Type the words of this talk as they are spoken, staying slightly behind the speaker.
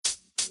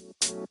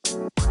Hey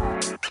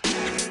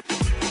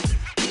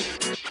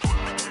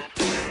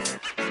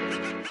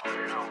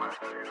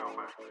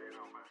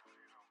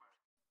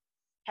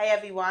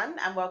everyone,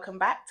 and welcome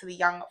back to the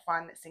Young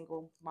Fun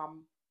Single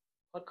Mum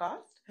podcast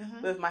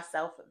with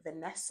myself,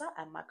 Vanessa,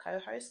 and my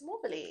co-host,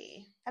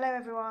 Morley. Hello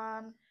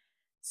everyone.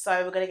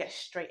 So we're going to get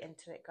straight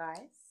into it,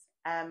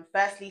 guys.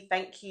 Firstly,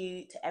 thank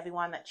you to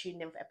everyone that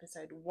tuned in for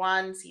episode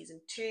 1,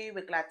 season 2.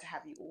 We're glad to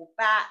have you all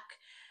back.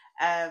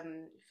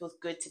 It feels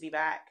good to be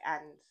back,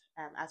 and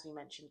as we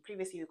mentioned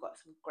previously, we've got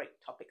some great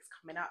topics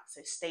coming up,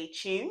 so stay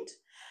tuned.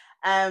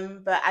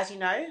 But as you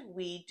know,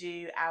 we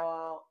do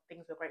our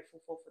things we're grateful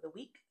for the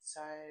week.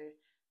 So,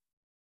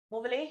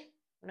 Morley,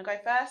 I'm going to go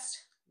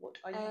first. What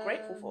are you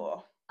grateful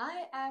for?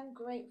 I am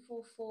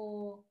grateful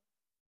for,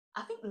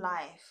 I think,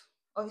 life.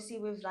 Obviously,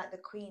 with like the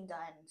Queen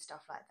dying and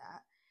stuff like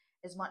that,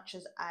 as much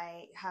as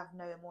I have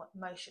no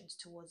emotions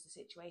towards the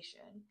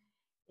situation,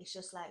 it's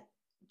just like,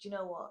 do you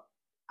know what?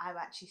 I've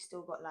actually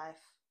still got life,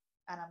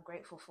 and I'm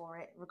grateful for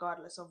it,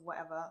 regardless of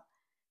whatever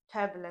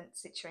turbulent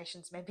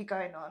situations may be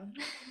going on.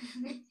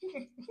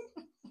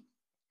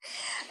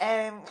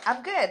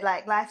 I'm good.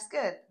 Like, life's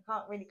good.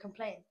 Can't really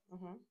complain.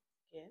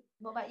 Yeah.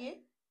 What about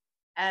you?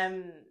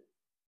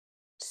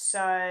 So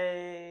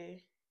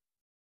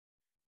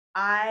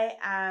I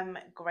am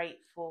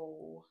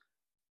grateful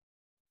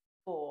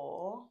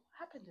for what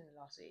happened in the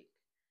last week.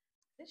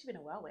 It's actually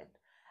been a whirlwind.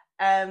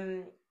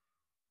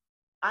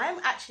 I'm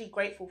actually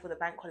grateful for the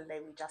bank holiday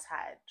we just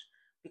had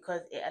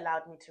because it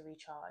allowed me to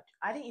recharge.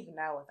 I didn't even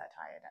know I was that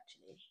tired,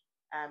 actually.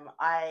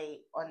 I,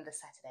 on the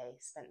Saturday,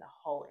 spent the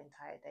whole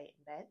entire day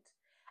in bed.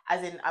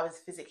 As in, I was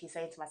physically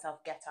saying to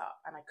myself, get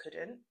up, and I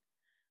couldn't.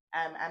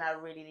 And I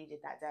really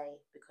needed that day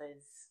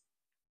because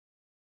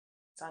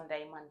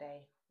Sunday,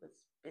 Monday was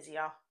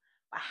busier.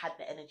 I had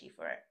the energy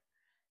for it.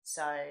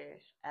 So,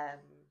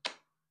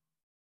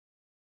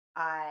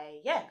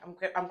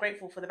 I'm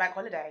grateful for the bank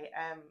holiday.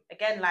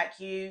 Again, like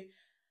you,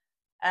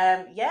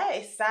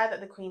 it's sad that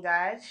the Queen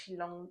died. She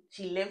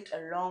lived a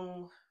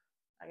long,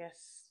 I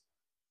guess,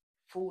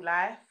 full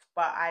life,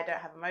 but I don't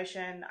have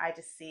emotion. I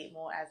just see it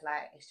more as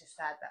like, it's just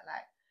sad that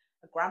like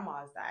a grandma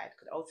has died,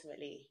 because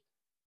ultimately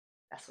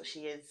that's what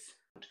she is.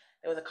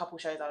 There was a couple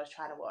shows I was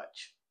trying to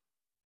watch,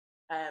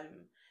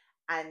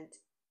 and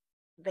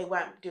they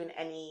weren't doing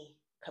any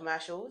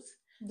commercials.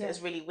 So it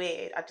was really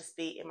weird. I'd just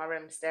be in my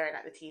room staring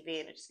at the TV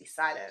and it'd just be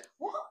silent.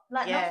 What?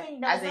 Like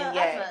nothing? As in,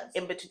 adverts?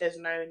 In between, there's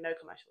no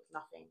commercials,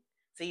 nothing.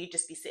 So you'd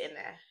just be sitting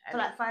there. For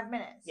like 5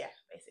 minutes? Yeah,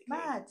 basically.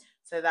 Mad.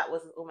 So that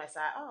was almost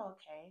like, oh,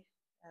 okay.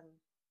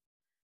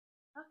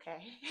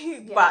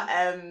 But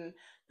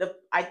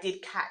I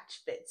did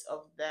catch bits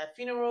of the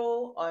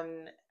funeral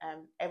on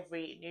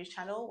every news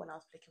channel when I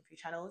was flicking through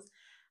channels.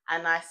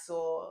 And I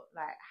saw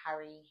like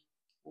Harry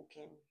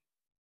walking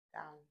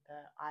down the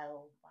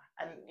aisle,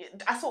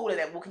 and I saw all of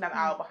them walking down the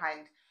aisle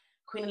behind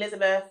Queen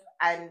Elizabeth,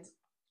 and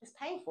it's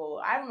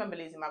painful. I remember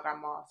losing my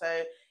grandma,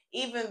 so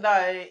even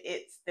though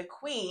it's the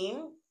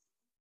Queen,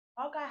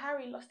 our guy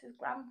Harry lost his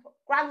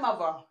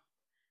grandmother,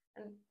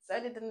 and so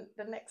did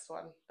the next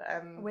one,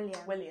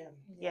 William.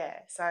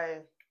 Yeah.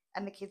 So,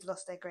 and the kids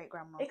lost their great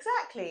grandma.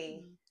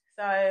 Exactly.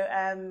 So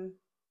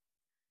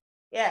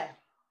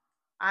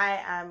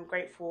I am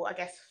grateful, I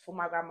guess, for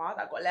my grandma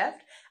that got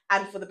left,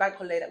 and for the bank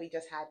holiday that we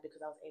just had,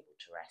 because I was able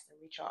to rest and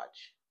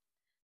recharge.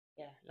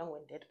 Yeah,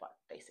 long-winded, but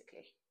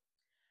basically.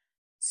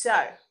 So,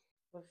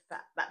 with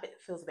that bit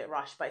feels a bit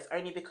rushed, but it's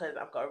only because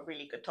I've got a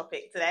really good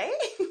topic today.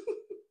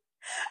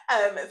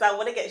 So I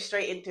want to get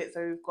straight into it,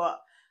 so we've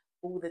got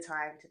all the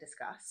time to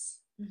discuss.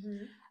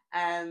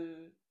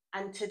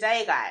 And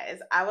today, guys,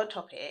 our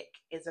topic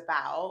is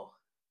about,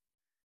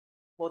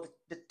 well,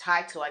 the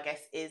title, I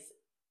guess, is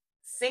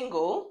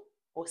Single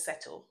or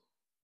Settle.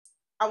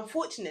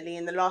 Unfortunately,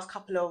 in the last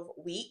couple of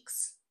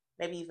weeks,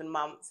 maybe even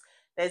months,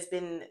 there's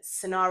been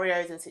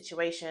scenarios and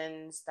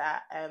situations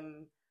that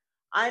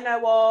I know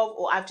of,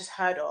 or I've just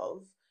heard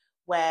of,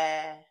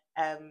 where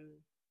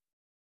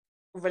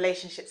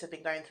relationships have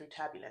been going through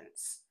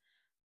turbulence.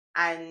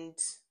 And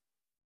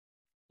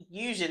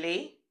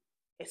usually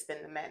it's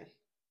been the men,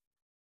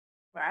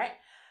 right?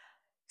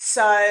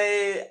 So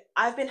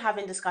I've been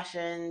having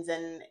discussions,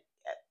 and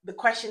the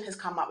question has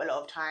come up a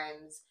lot of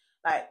times,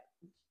 like,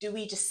 do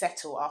we just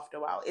settle after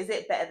a while? Is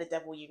it better the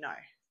devil you know?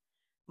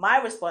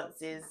 My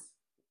response is,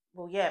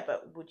 well, yeah,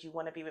 but would you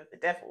want to be with the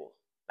devil?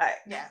 Like,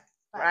 yeah,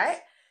 right?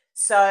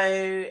 So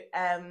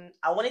I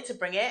wanted to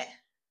bring it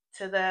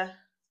to the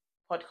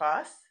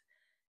podcast,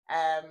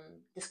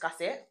 discuss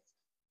it,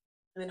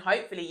 and then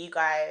hopefully you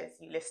guys,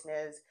 you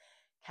listeners,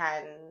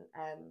 can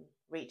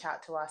reach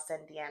out to us,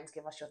 send DMs,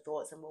 give us your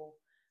thoughts, and we'll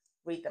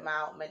read them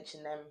out,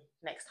 mention them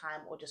next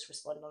time, or just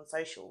respond on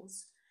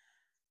socials.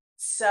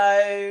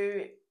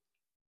 So,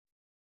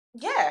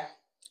 yeah.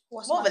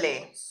 What are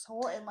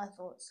my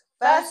thoughts?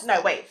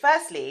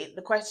 Firstly,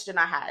 the question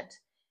I had,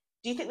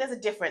 do you think there's a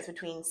difference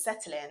between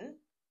settling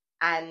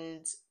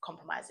and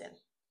compromising?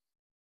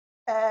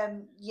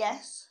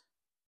 Yes.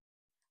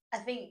 I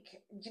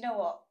think, do you know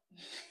what?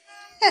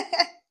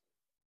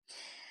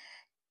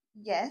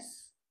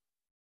 Yes.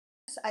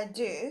 I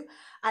do.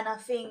 And I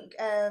think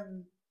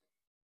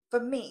for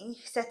me,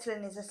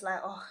 settling is just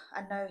like, oh,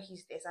 I know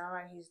he's this, I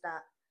know he's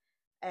that.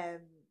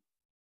 Um,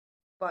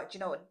 but you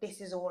know what,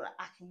 this is all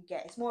I can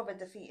get. It's more of a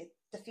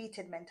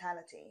defeated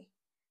mentality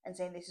and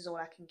saying this is all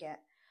I can get.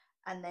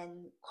 And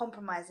then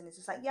compromising is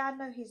just like, yeah, I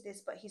know he's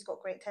this, but he's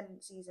got great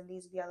tendencies and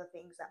these are the other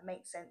things that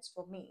make sense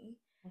for me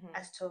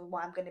as to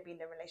why I'm going to be in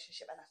the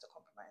relationship and have to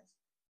compromise.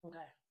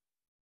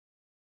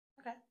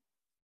 Okay.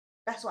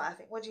 That's what I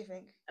think. What do you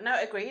think? No,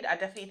 agreed. I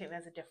definitely think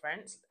there's a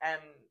difference.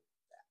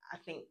 I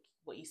think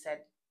what you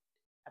said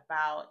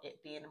about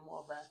it being more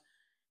of a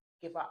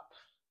give up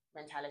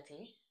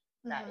mentality,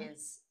 that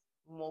is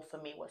more for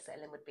me what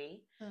settling would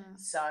be.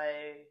 So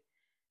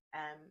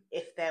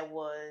if there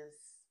was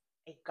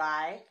a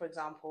guy, for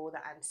example,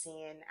 that I'm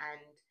seeing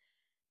and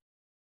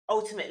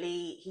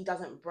ultimately he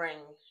doesn't bring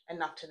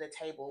enough to the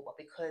table, but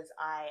because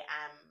I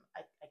am,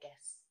 I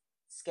guess,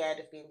 scared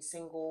of being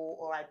single,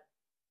 or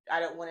I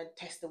don't want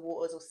to test the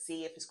waters or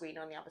see if it's green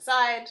on the other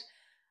side,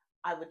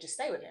 I would just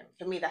stay with him.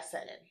 For me, that's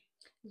settling.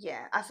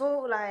 Yeah, I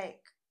feel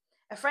like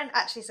a friend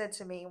actually said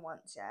to me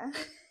once, yeah.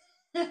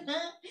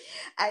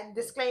 And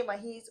disclaimer,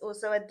 he's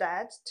also a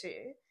dad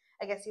too.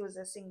 I guess he was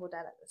a single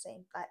dad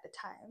at the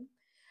time.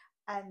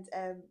 And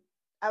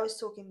I was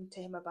talking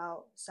to him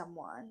about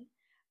someone,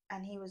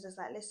 and he was just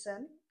like,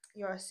 "Listen,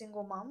 you're a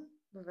single mum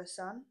with a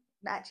son."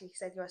 Actually, he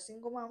said, "You're a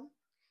single mum.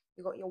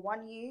 You got your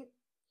one you.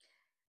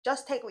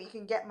 Just take what you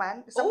can get,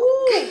 man."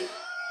 Ooh.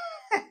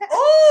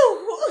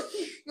 Ooh.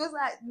 He was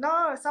like,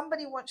 "No,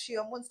 somebody wants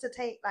you and wants to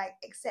take, like,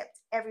 accept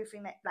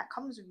everything that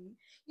comes with you.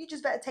 You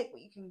just better take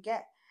what you can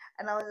get."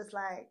 And I was just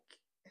like,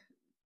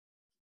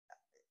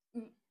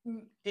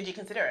 did you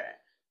consider it?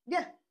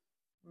 Yeah.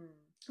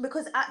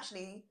 Because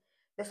actually,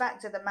 the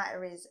fact of the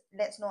matter is,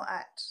 let's not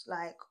act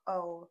like,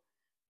 oh,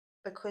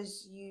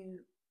 because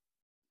you...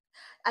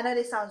 I know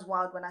this sounds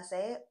wild when I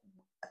say it.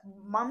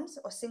 Mums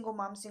or single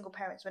mums, single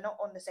parents, we're not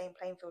on the same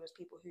playing field as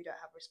people who don't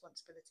have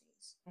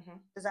responsibilities.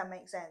 Does that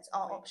make sense?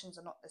 Our options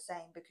are not the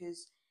same,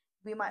 because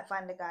we might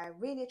find the guy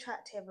really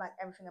attractive, like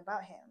everything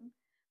about him,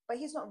 but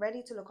he's not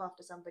ready to look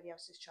after somebody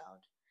else's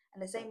child.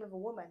 And the same with a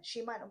woman.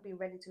 She might not be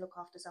ready to look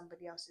after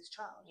somebody else's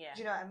child. Yeah. Do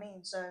you know what I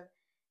mean? So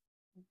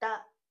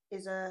that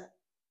is that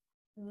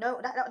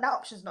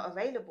option's not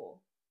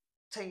available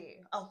to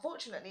you.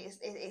 Unfortunately,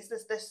 it's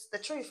this the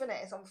truth, isn't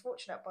it? It's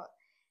unfortunate, but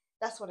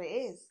that's what it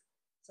is.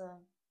 So,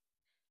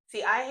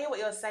 see, I hear what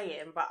you're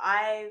saying, but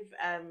I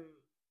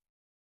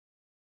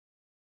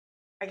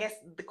guess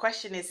the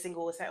question is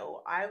single or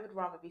settle. I would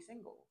rather be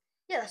single.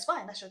 Yeah, that's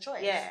fine. That's your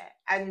choice. Yeah,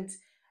 and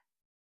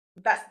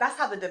that's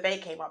how the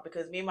debate came up,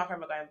 because me and my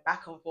friend were going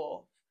back and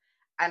forth,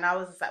 and I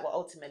was just like, well,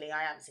 ultimately,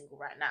 I am single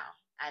right now,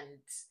 and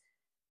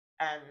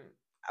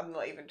I'm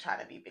not even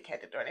trying to be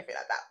big-headed or anything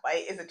like that, but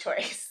it is a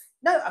choice.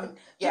 No,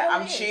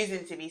 I'm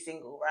choosing to be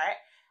single, right?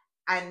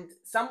 And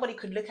somebody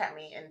could look at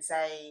me and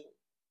say,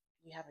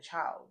 you have a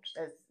child.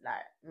 There's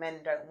like,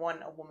 men don't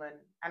want a woman.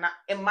 And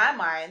in my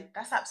mind,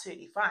 that's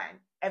absolutely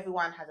fine.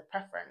 Everyone has a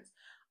preference.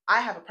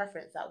 I have a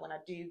preference that when I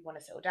do want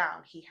to settle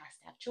down, he has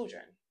to have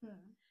children.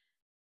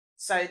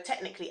 So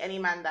technically, any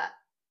man that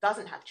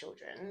doesn't have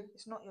children,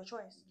 it's not your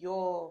choice.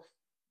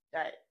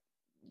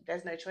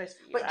 There's no choice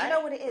for you. But right? Do you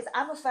know what it is?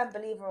 I'm a firm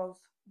believer of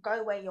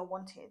go where you're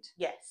wanted.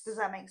 Yes. Does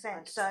that make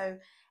sense? 100%. So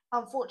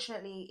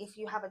unfortunately, if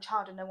you have a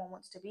child and no one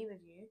wants to be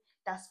with you,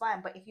 that's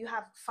fine. But if you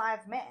have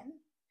 5 men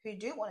who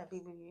do want to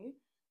be with you,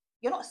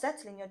 you're not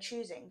settling, you're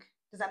choosing.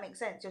 Does that make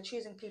sense? You're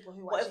choosing people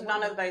who... What if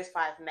none of those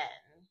 5 men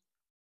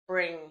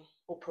bring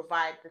or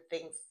provide the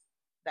things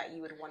that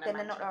you would want a man to provide?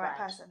 Then they're not the right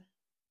person.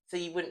 So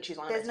you wouldn't choose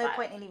one of those 5? There's no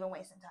point in even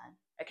wasting time.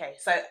 Okay,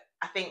 so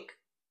I think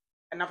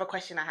another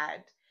question I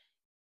had,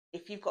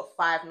 if you've got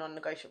 5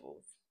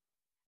 non-negotiables.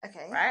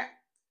 Okay. Right?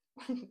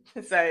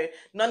 So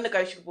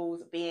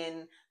non-negotiables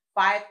being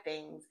 5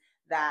 things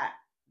that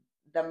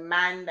the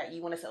man that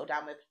you want to settle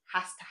down with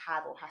has to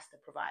have or has to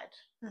provide.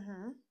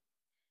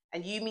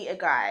 And you meet a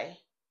guy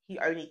who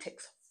only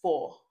ticks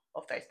 4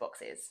 of those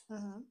boxes.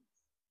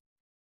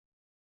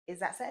 Is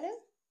that settling,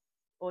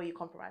 or are you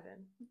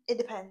compromising? It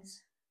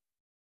depends.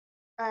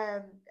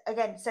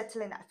 Again,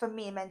 settling for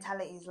me,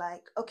 mentality is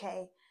like,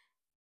 okay,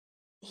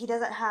 he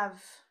doesn't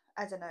have,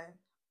 I don't know,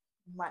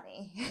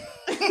 money.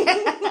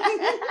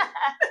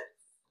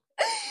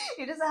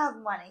 He doesn't have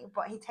money,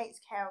 but he takes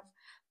care of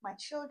my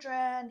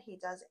children. He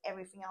does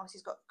everything else.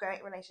 He's got a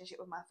great relationship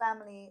with my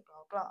family,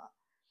 blah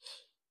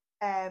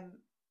blah.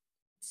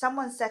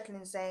 Someone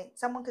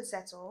could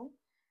settle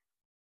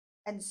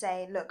and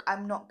say, look,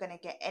 I'm not going to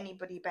get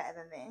anybody better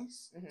than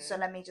this, so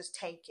let me just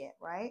take it,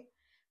 right?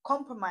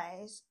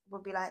 Compromise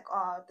would be like,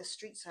 oh, the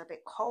streets are a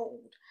bit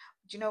cold.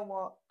 Do you know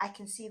what? I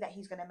can see that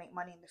he's going to make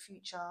money in the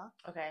future.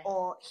 Okay.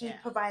 Or he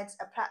provides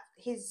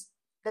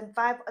the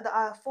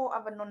 4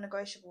 other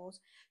non-negotiables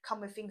come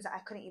with things that I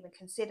couldn't even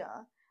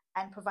consider,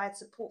 and provide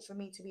support for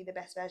me to be the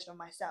best version of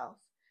myself.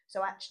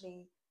 So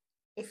actually,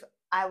 if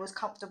I was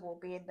comfortable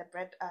being the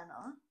bread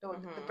earner,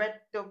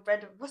 the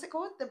bread, what's it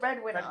called? The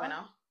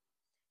breadwinner.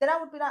 Then I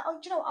would be like, oh,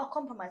 do you know what? I'll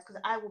compromise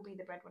because I will be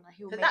the breadwinner.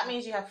 So that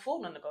means you have 4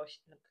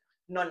 non-negotiables.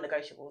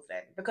 non-negotiables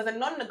then? Because a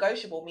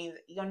non-negotiable means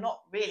you're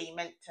not really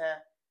meant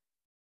to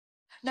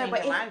No, change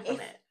but your mind from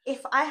it.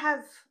 if I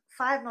have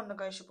 5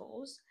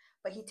 non-negotiables,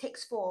 but he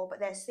ticks 4, but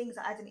there's things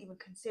that I didn't even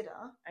consider.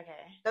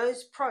 Okay.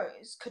 Those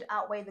pros could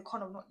outweigh the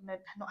con of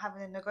not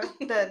having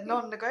the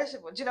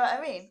non-negotiable. Do you know what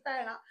I mean?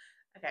 Fair enough.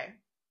 Okay.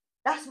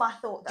 That's my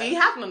thought, though. Do you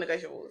have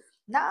non-negotiables?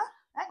 Nah,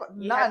 I got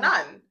You none.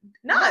 have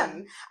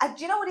none.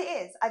 Do you know what it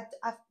is?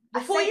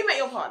 Before you met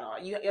your partner,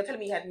 you're telling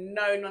me you had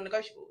no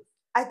non-negotiables.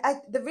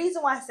 The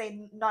reason why I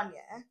say none,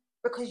 yeah,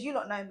 because you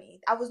don't know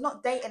me. I was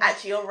not dating.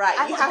 Actually, you're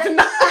right. You have none.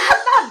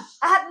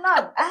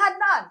 none. I had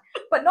none,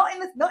 but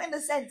not in the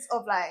sense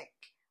of like,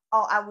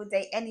 oh, I would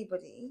date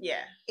anybody.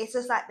 Yeah. It's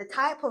just like the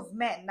type of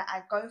men that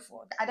I go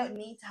for. I don't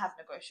need to have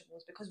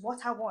negotiables because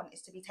what I want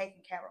is to be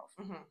taken care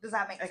of. Mm-hmm. Does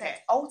that make sense?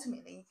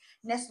 Ultimately,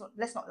 let's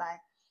not lie.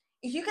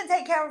 If you can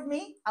take care of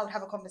me, I would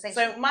have a conversation.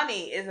 So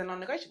money is a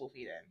non-negotiable for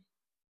you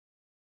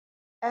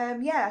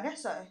then? Yeah, I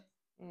guess so.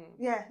 Mm.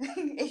 Yeah.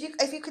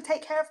 if you could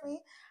take care of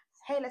me,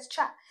 hey, let's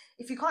chat.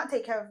 If you can't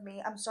take care of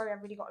me, I'm sorry,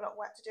 I've really got a lot of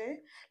work to do.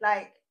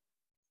 Like,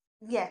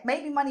 yeah,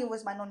 maybe money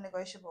was my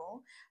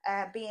non-negotiable.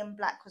 Being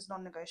black was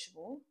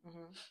non-negotiable.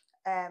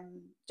 Mm-hmm.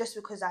 Just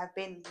because I've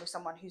been with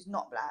someone who's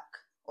not black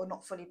or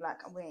not fully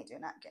black, and we ain't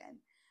doing that again.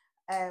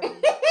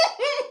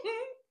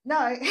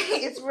 No,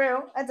 it's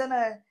real. I don't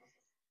know.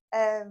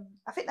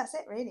 I think that's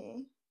it,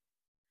 really.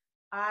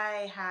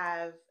 I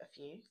have a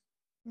few.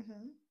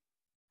 Mm-hmm.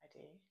 I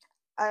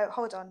do.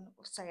 Hold on.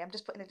 Sorry, I'm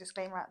just putting a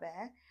disclaimer out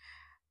there.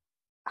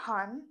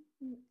 Han,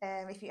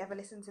 if you ever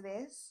listen to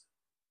this,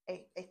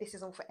 if this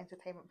is all for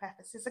entertainment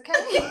purposes, okay?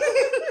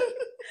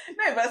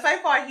 No, but so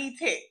far he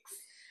ticks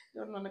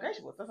your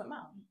non-negotiables. Doesn't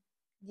matter.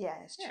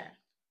 Yeah, it's true.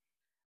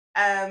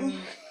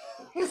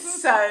 Yeah.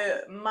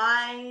 So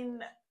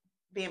mine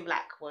being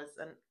black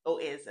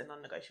is a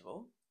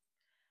non-negotiable.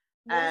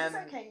 Is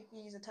it okay if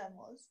you use the term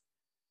was?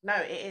 No,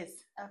 it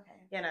is.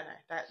 Okay. Yeah, no.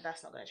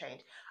 That's not going to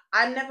change.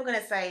 I'm never going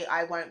to say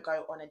I won't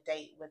go on a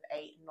date with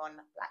a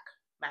non-black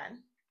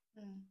man.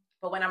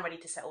 But when I'm ready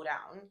to settle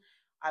down,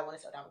 I want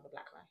to settle down with a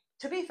black man.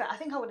 To be fair, I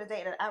think I would have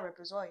dated an Arab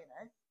as well, you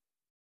know.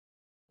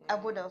 I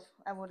would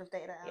have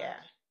dated an Arab.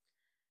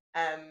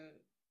 Yeah.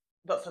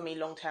 But for me,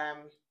 long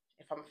term,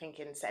 if I'm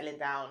thinking settling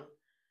down,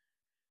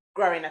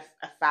 growing a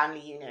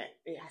family unit,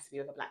 it has to be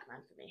with a black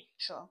man for me.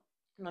 Sure.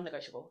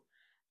 Non-negotiable.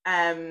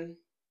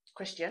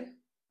 Christian.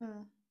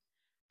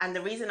 And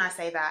the reason I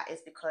say that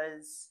is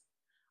because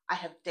I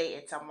have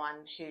dated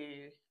someone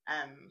who,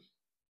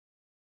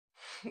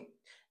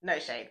 no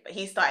shade, but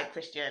he started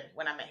Christian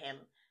when I met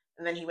him,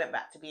 and then he went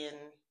back to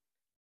being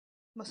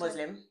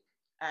Muslim,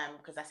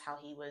 because that's how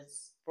he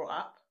was brought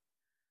up.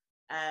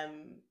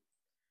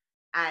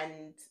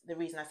 And the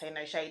reason I say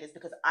no shade is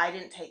because I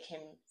didn't take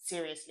him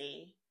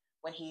seriously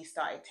when he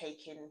started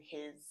taking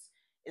his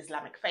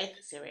Islamic faith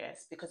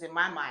serious, because in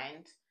my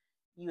mind,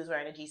 you was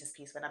wearing a Jesus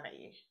piece when I met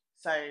you.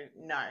 So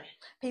no.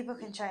 People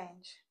can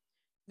change.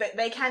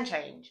 They can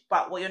change,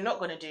 but what you're not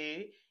going to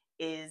do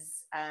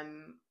is,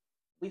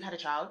 we've had a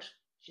child,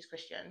 she's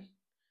Christian,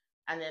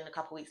 and then a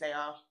couple of weeks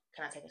later,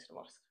 can I take her to the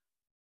mosque?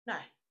 No.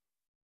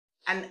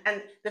 And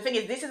the thing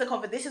is, this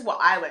is what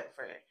I went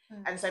through.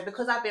 And so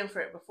because I've been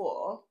through it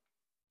before,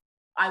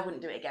 I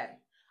wouldn't do it again.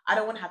 I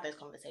don't want to have those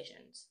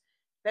conversations.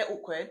 They're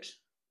awkward.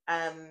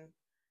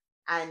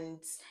 And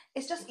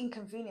it's just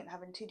inconvenient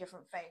having two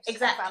different faiths.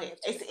 Exactly.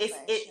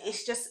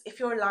 It's just, if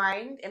you're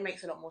aligned, it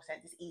makes a lot more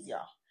sense. It's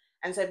easier.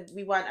 And so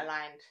we weren't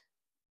aligned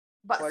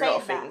for a lot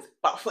of things.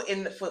 But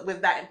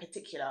with that in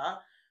particular,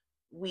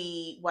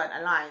 we weren't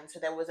aligned. So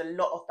there was a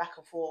lot of back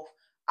and forth.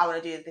 I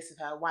want to do this with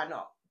her. Why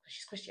not? Because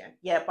she's Christian.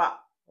 Yeah, but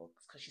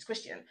because she's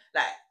Christian.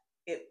 Like,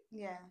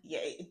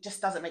 it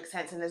just doesn't make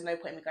sense. And there's no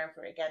point in me going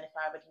through it again if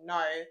I already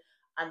know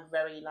I'm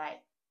very,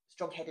 like,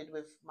 strong-headed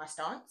with my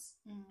stance.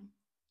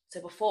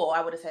 So before,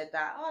 I would have said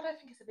that, I don't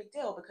think it's a big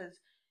deal because,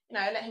 you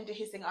know, let him do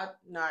his thing.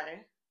 No.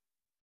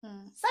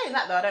 Saying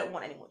that, though, I don't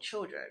want any more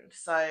children.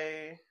 So,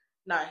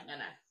 no,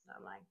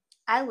 not mine.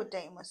 I would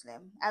date a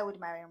Muslim. I would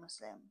marry a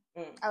Muslim.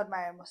 I would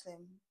marry a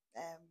Muslim.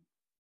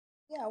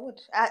 Yeah, I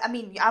would. I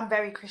mean, I'm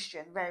very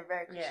Christian, very,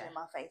 very Christian in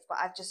my faith. But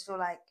I just feel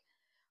like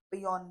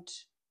beyond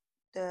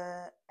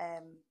the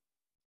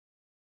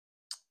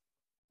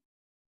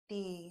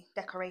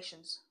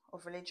decorations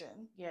of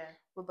religion,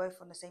 we're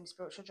both on the same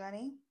spiritual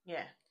journey.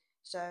 Yeah.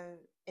 So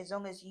as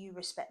long as you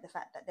respect the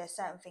fact that there's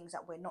certain things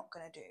that we're not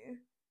going to do,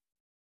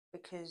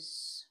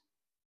 because,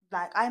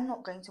 like, I'm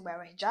not going to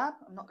wear a hijab,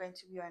 I'm not going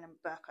to be wearing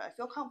a burqa. If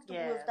you're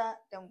comfortable with that,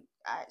 then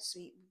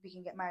sweet, we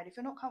can get married. If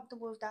you're not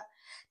comfortable with that,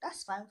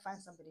 that's fine,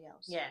 find somebody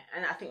else. Yeah,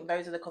 and I think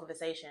those are the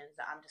conversations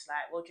that I'm just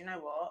like, well, do you know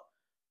what?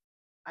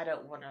 I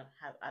don't want to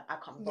have, I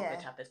can't bother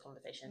to have those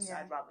conversations, so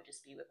I'd rather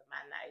just be with a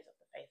man that is of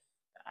the faith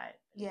that I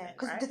believe in,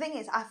 because the thing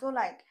is, I feel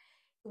like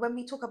when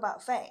we talk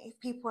about faith,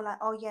 people are like,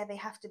 oh yeah, they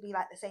have to be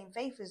like the same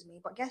faith as me.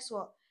 But guess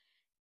what?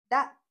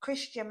 That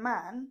Christian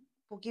man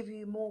will give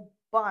you more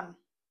bun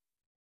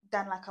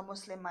than like a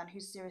Muslim man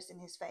who's serious in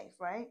his faith,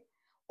 right?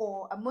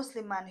 Or a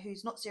Muslim man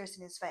who's not serious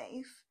in his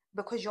faith,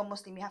 because you're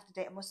Muslim, you have to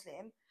date a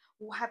Muslim,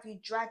 will have you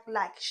dragged,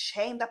 like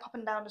shamed up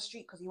and down the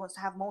street because he wants to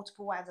have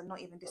multiple wives and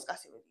not even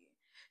discuss it with you.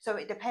 So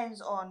it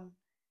depends on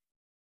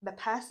the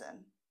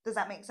person. Does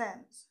that make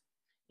sense?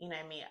 You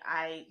know me,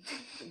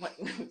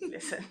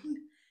 listen,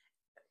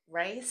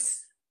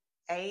 race,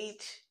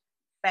 age,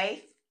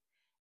 faith,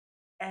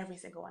 every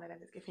single one of them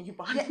is giving you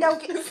bond. Yeah,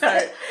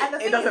 so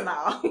it doesn't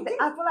matter.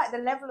 I feel like the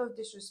level of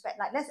disrespect,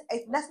 like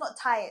let's not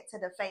tie it to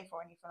the faith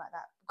or anything like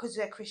that, because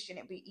they're Christian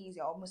it'd be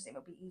easier, or Muslim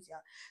it'd be easier.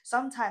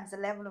 Sometimes the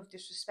level of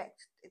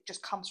disrespect, it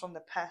just comes from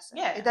the person.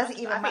 Yeah, it doesn't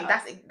even matter. I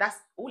think that's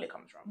all it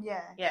comes from.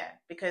 Yeah,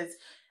 because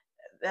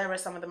there are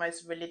some of the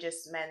most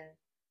religious men.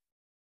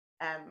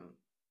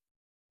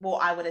 Well,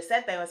 I would have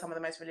said they were some of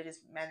the most religious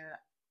men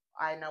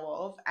I know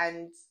of,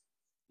 and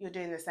you're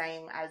doing the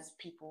same as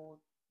people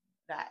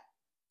that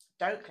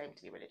don't claim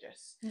to be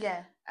religious.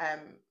 Yeah.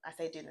 I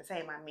say doing the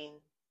same, I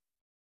mean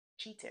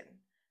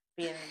cheating,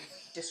 being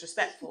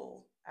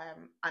disrespectful,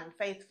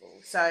 unfaithful.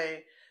 So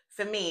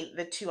for me,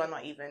 the two are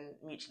not even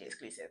mutually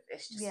exclusive.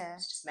 It's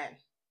just men.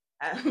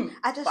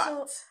 I just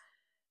thought.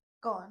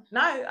 Go on. No,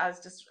 I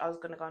was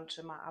gonna go on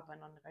to my other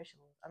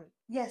non-negotiables.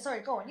 Yeah, sorry,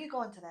 go on. You go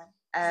on to them.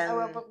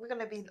 But we're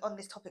gonna be on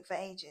this topic for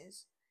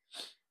ages.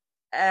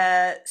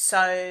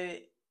 So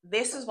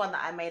this was one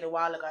that I made a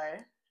while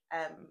ago,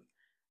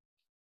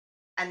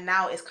 and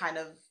now it's kind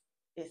of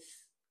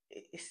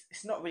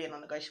it's not really a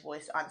non-negotiable.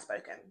 It's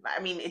unspoken. Like,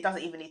 I mean, it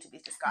doesn't even need to be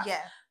discussed. Yeah.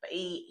 But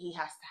he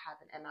has to have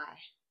an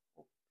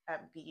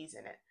NI, be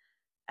using it.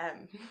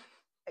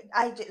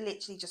 I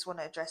literally just want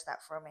to address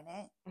that for a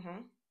minute.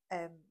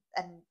 Mm-hmm.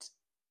 And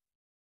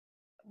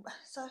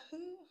so who?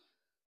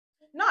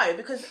 No,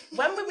 because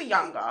when we were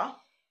younger,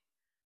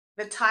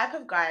 the type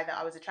of guy that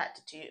I was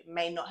attracted to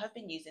may not have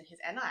been using his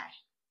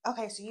NI.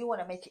 Okay, so you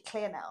want to make it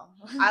clear now.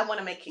 I want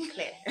to make it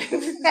clear.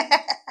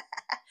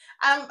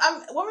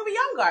 When we were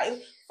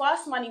younger,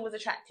 fast money was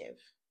attractive.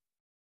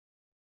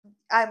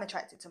 I'm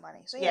attracted to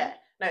money, so yeah.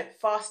 No,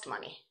 fast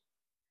money,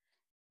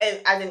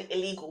 as in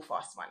illegal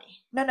fast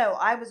money. No,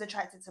 I was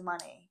attracted to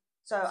money,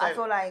 so I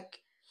feel like,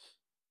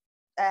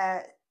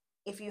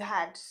 if you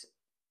had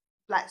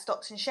like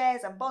stocks and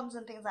shares and bonds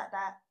and things like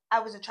that, I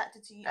was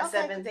attracted to you. At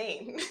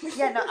 17.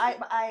 Yeah, no,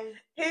 I.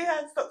 Who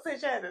had stocks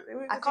and shares?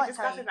 I can't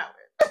tell you. That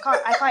with?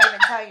 I can't even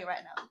tell you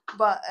right now.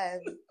 But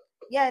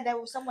yeah, there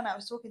was someone I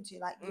was talking to.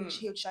 Like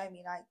he would show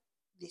me like,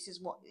 this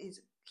is what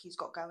he's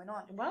got going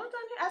on. Well done.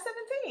 At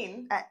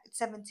 17. At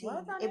 17,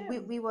 well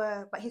done, we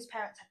were, but his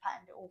parents had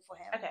patterned it all for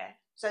him. Okay.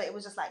 So it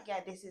was just like, yeah,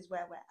 this is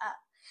where we're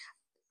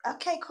at.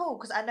 Okay, cool.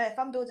 Because I know if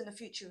I'm building a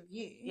future with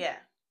you, yeah,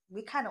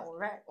 we kind of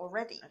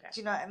already. Okay.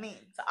 Do you know what I mean?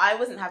 So I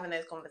wasn't having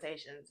those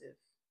conversations with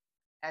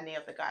any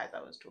of the guys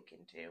I was talking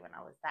to when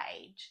I was that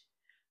age,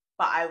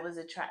 but I was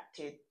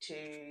attracted to.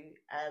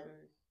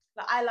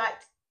 Like, I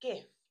liked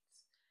gifts.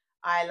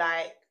 I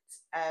liked.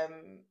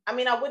 I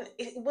mean,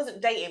 it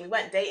wasn't dating. We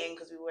weren't dating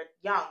because we were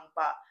young,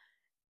 but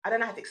I don't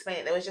know how to explain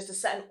it. There was just a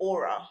certain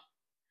aura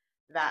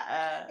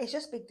that. It's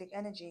just big dick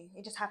energy.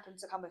 It just happened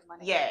to come with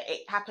money. Yeah,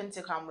 it happened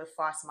to come with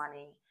fast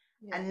money,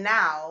 and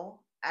now,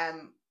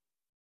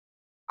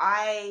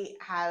 I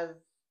have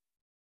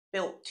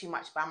built too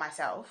much by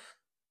myself,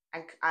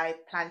 and I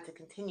plan to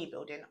continue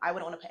building. I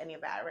wouldn't want to put any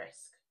of that at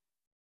risk.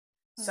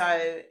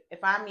 So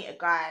if I meet a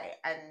guy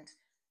and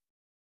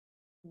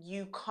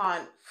you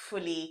can't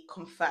fully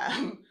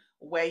confirm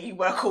where you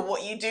work or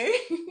what you do,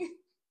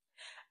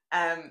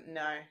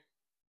 no.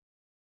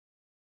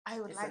 I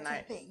would like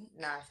to think.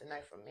 No, it's a no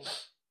from me.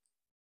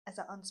 As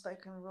an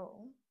unspoken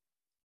rule,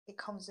 it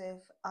comes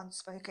with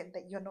unspoken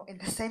that you're not in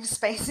the same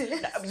spaces.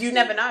 You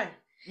never know.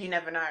 You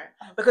never know.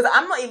 Because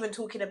I'm not even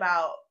talking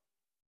about,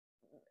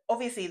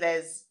 obviously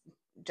there's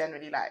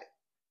generally like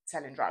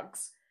selling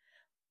drugs,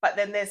 but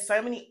then there's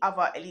so many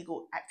other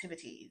illegal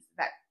activities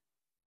that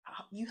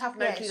you have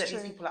no clue that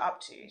these people are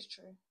up to. It's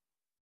true.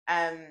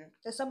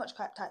 There's so much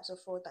types of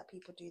fraud that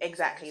people do.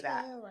 Exactly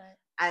that. Yeah, right.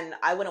 And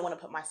I wouldn't want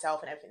to put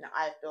myself and everything that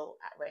I've built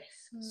at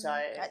risk. So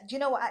do you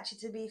know what? Actually,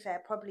 to be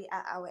fair, probably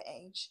at our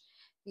age,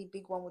 the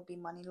big one would be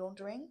money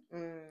laundering,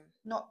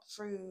 not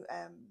through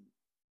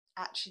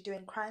actually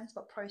doing crimes,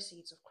 but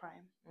proceeds of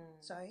crime.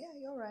 So yeah,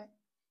 you're right.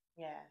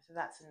 Yeah, so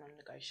that's a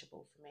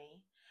non-negotiable for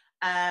me.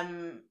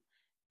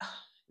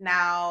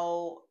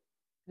 Now,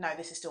 no,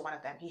 this is still one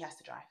of them. He has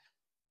to drive.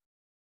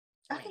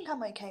 I think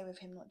I'm okay with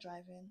him not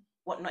driving.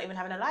 What, not even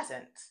having a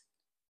license?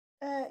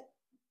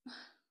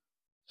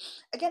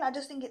 Again, I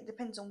just think it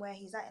depends on where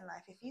he's at in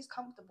life. If he's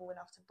comfortable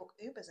enough to book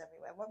Ubers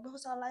everywhere, what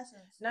was our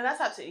license? No, that's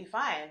absolutely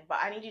fine. But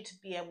I need you to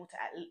be able to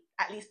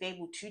at least be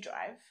able to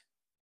drive.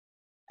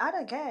 I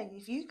don't care.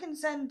 If you can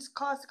send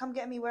cars to come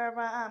get me wherever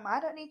I am, I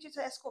don't need you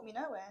to escort me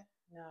nowhere.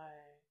 No.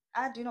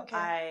 I do not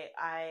care.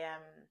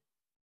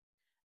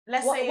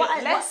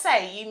 Let's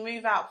say you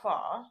move out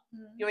far,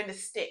 you're in the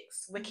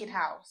sticks, wicked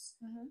house,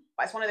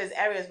 but it's one of those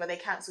areas where they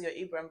cancel your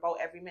Uber and Bolt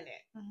every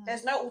minute.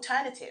 There's no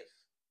alternative.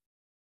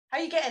 How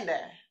are you getting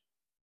there?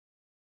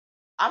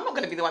 I'm not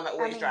going to be the one that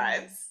always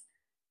drives.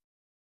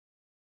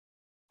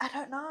 I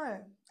don't know.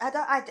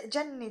 I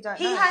genuinely don't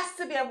know. He has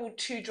to be able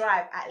to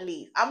drive at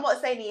least. I'm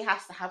not saying he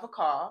has to have a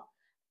car.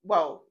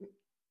 Well,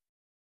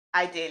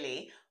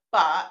 ideally,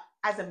 but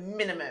as a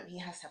minimum, he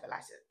has to have a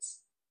license.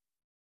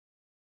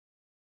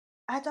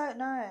 I don't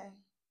know.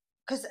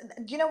 Because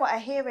do you know what? I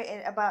hear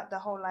it about the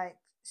whole like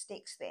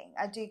sticks thing.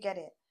 I do get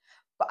it.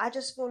 But I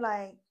just feel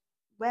like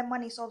where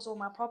money solves all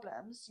my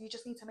problems, you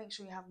just need to make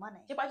sure you have money.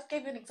 Yeah, but I just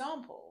gave you an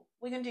example.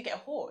 We're going to do get a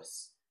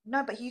horse.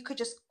 No, but you could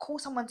just call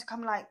someone to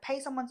come, like, pay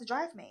someone to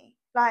drive me.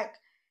 Like,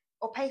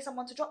 or pay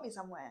someone to drop me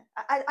somewhere.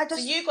 I So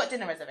just. you've got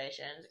dinner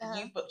reservations, Uh-huh.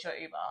 you've booked your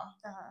Uber,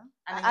 Uh-huh.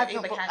 and then I've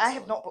your not Uber booked, cancelled. I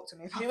have not booked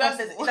an Uber.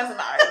 Whoever, it doesn't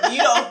matter. You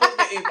don't have booked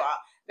the Uber.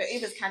 The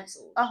Uber's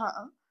cancelled.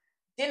 Uh-huh.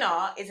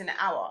 Dinner is an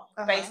hour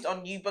based Uh-huh.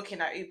 on you booking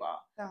that Uber.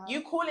 Uh-huh.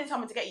 You calling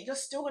someone to get you, you're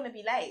still going to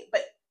be late.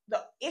 But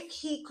if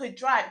he could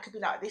drive, it could be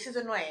like, this is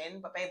annoying,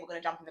 but babe, we're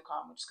going to jump in the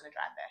car and we're just going to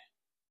drive there.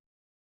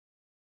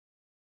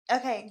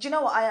 Okay, do you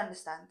know what? I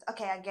understand.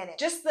 Okay, I get it.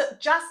 Just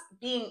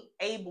being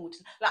able to,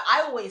 like,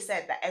 I always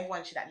said that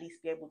everyone should at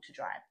least be able to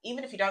drive,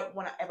 even if you don't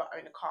want to ever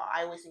own a car.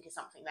 I always think it's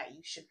something that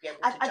you should be able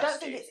to. I don't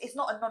think it's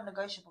not a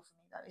non-negotiable for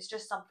me though. It's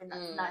just something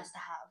that's nice to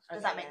have.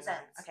 Does that make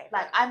sense? No. Okay.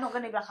 Like, I'm not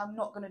gonna be like, I'm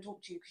not gonna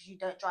talk to you because you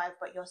don't drive,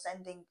 but you're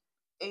sending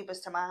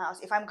Ubers to my house.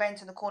 If I'm going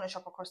to the corner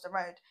shop across the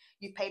road,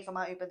 you've paid for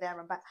my Uber there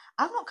and back.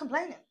 I'm not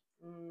complaining.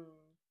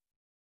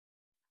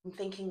 I'm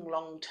thinking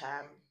long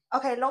term.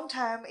 Okay, long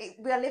term,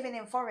 we are living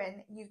in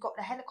foreign. You've got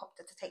the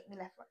helicopter to take me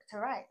left to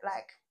right.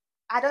 Like,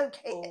 I don't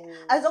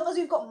care. As long as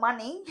you've got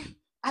money,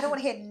 I don't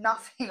want to hear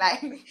nothing.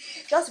 Like,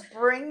 just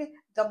bring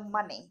the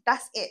money.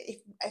 That's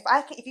it.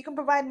 If you can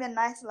provide me a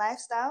nice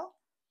lifestyle,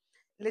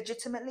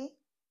 legitimately,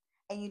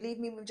 and you leave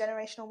me with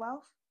generational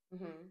wealth,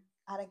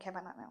 I don't care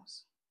about nothing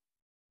else.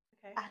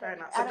 Okay, fair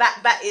enough. So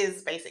that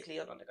is basically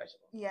your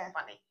non-negotiable. Yeah.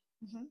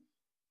 Money.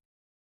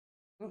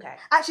 Okay.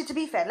 Actually, to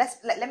be fair,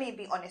 let me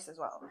be honest as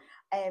well.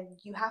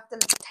 You have to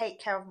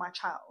take care of my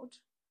child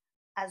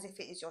as if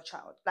it is your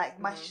child. Like,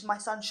 my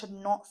son should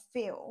not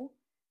feel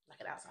like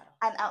an outsider.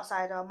 An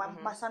outsider.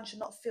 My son should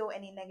not feel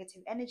any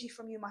negative energy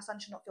from you. My son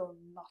should not feel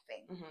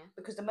nothing.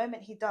 Because the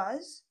moment he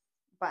does,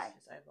 bye.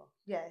 It's over.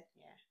 Yeah.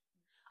 Yeah.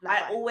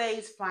 Like, I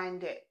always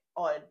find it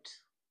odd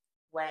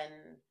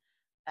when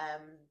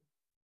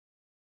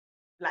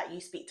like, you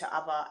speak to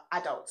other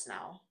adults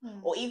now,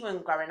 or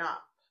even growing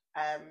up,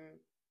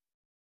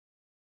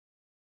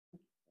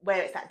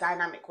 where it's that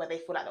dynamic where they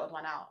feel like the odd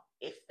one out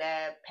if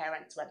their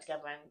parents went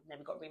together and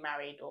maybe got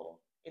remarried or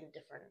in a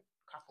different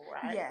couple,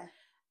 right? Yeah.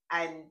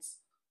 And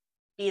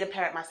being a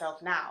parent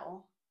myself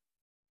now,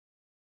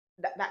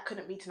 that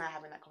couldn't be tonight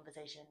having that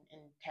conversation in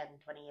 10,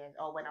 20 years.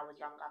 Or when I was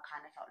younger, I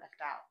kind of felt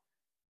left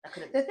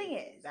out. The thing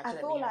is, I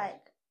feel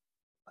like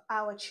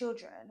our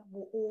children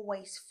will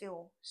always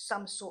feel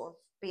some sort of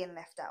being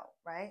left out,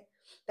 right?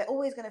 They're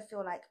always going to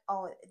feel like,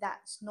 oh,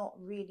 that's not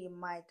really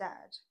my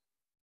dad.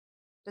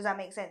 Does that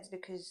make sense?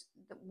 Because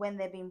when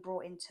they're being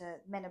brought into,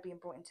 men are being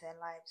brought into their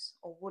lives,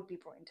 or would be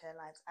brought into their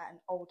lives at an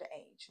older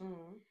age.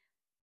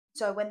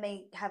 So when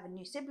they have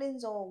new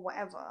siblings or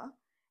whatever,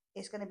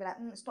 it's going to be like,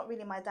 it's not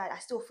really my dad. I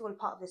still feel a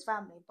part of this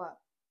family, but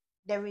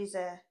there is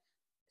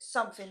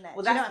something there.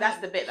 Well, that's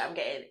the bit that I'm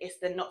getting. It's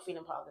the not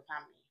feeling part of the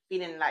family,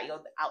 feeling like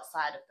you're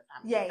outside of the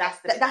family. Yeah,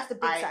 that's the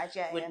big side.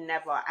 Yeah, would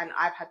never. And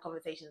I've had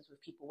conversations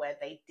with people where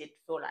they did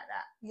feel like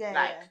that. Yeah,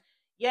 like,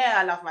 yeah,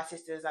 I love my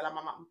sisters, I love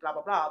my mum, blah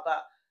blah blah,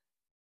 but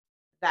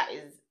that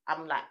is,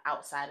 I'm like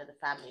outside of the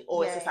family,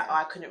 or it's just like, oh,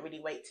 I couldn't really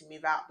wait to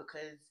move out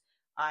because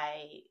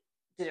I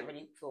didn't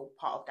really feel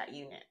part of that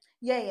unit.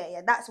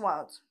 Yeah. That's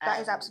wild. That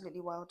is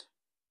absolutely wild.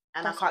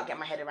 And I can't get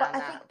my head around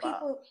that.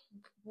 But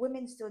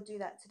women still do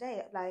that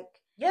today. Like,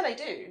 yeah, they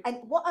do. And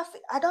what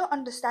I don't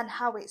understand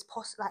how it's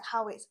possible, like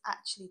how it's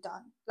actually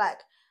done. Like,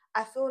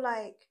 I feel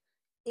like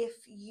if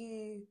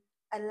you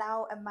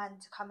allow a man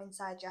to come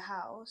inside your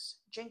house,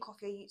 drink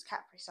off your youth's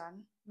Capri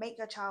Sun, make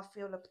your child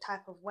feel a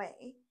type of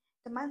way,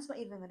 the man's not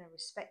even going to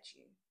respect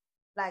you.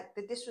 Like,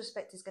 the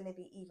disrespect is going to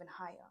be even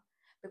higher.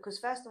 Because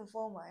first and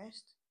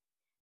foremost,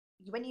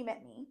 when you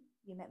met me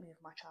with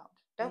my child.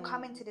 Don't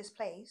come into this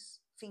place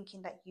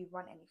thinking that you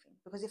run anything.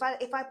 Because if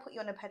I put you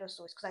on a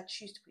pedestal, it's because I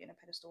choose to put you on a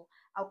pedestal.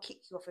 I'll kick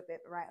you off a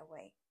bit right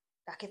away.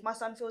 Like, if my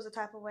son feels the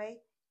type of way,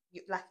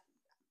 you like,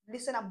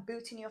 listen, I'm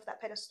booting you off that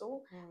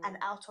pedestal and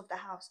out of the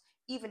house.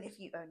 Even if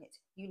you own it,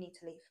 you need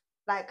to leave.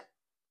 Like,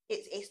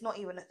 it's not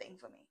even a thing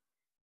for me.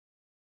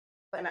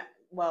 But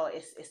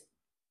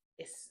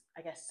it's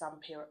I guess some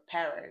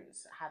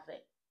parents have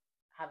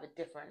a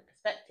different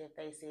perspective.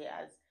 They see it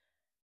as,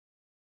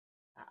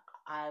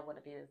 I want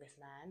to be with this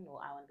man, or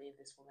I want to be with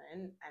this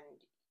woman, and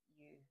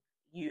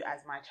you as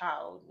my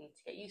child need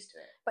to get used to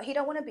it. But he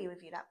don't want to be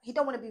with you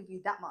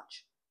that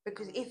much.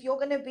 Because if you're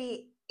going to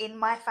be in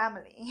my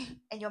family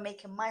and you're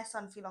making my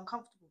son feel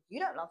uncomfortable, you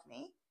don't love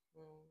me.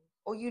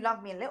 Or you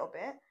love me a little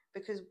bit,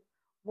 because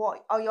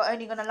what? Oh, you're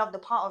only going to love the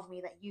part of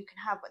me that you can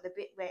have, but the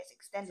bit where it's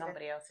extended.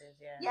 Somebody else's,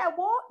 yeah. Yeah,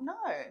 what? No.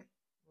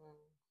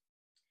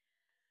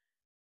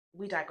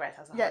 We digress.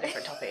 That's a whole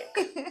different topic.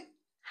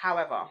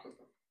 However,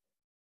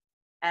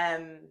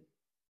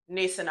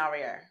 new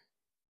scenario.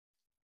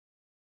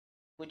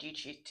 Would you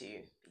choose to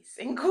be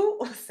single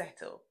or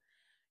settle?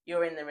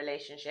 You're in the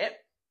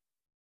relationship.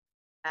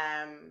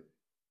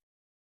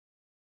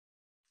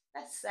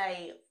 let's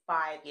say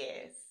 5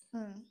 years.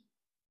 Mm.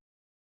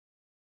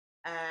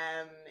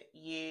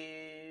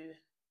 You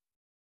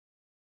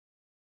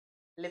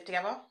live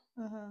together,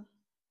 Mm-hmm.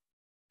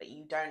 but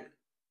you don't.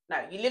 No,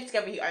 you live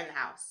together. You own the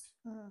house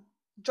Mm-hmm.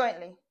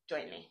 Jointly.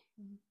 jointly.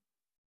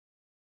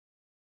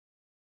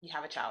 You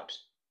have a child.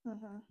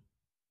 Mm-hmm.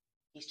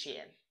 He's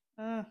cheating,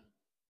 Mm.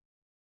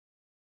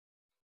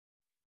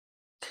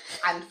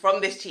 and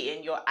from this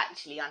cheating, you're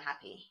actually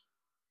unhappy.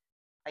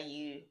 Are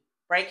you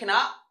breaking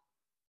up,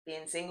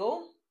 being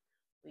single?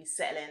 Are you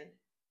settling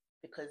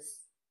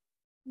because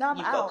No, I'm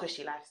you've out. got a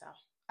cushy lifestyle?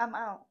 I'm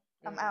out.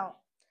 I'm Mm. out.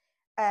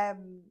 I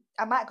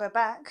might go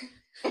back.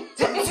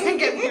 Don't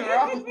get me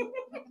wrong.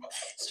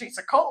 Streets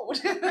are cold.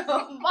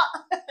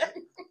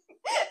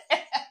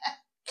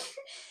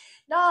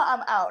 No,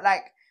 I'm out.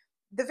 Like,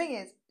 the thing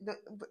is,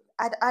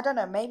 I don't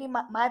know, maybe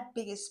my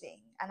biggest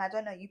thing, and I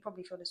don't know, you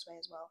probably feel this way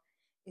as well,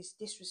 is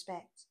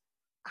disrespect.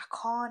 I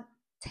can't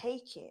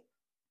take it.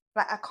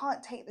 Like, I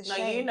can't take the No,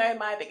 shame. you know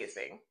my biggest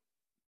thing.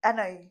 I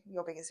know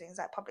your biggest thing is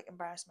like public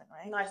embarrassment,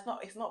 right? No, it's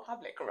not. It's not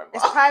public. Remember,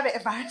 It's private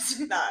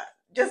embarrassment. No,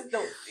 just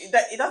it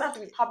doesn't have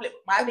to be public.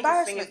 My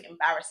biggest thing is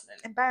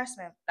embarrassment.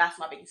 Embarrassment. That's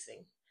my biggest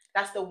thing.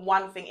 That's the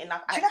one thing in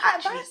life Do you I know how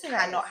actually embarrassing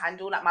that cannot is?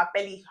 handle. Like, my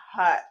belly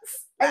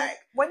hurts. And Like,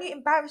 when you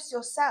embarrass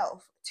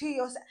yourself to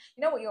yourself,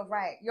 you know what? You're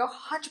right. You're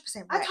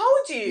 100% right. I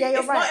told you, Yeah,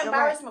 you're it's right, not you're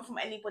embarrassment from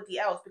anybody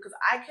else, because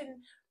I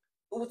can.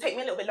 It will take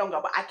me a little bit longer,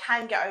 but I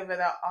can get over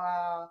the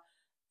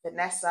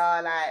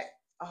Vanessa, like,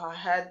 oh, I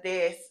heard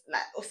this.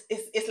 Like,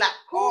 it's like,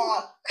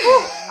 oh,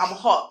 I'm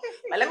hot.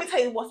 But let me tell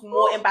you what's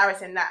more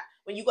embarrassing than that.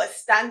 When you got to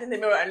stand in the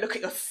mirror and look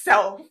at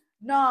yourself.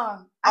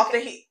 No. After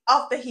he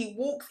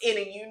walks in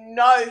and you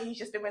know he's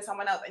just been with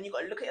someone else, and you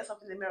got to look at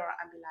yourself in the mirror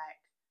and be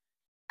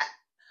like,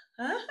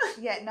 huh?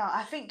 Yeah, no,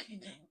 I think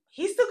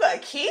He's still got a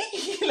key?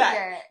 Like,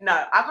 yeah.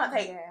 No, I can't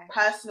take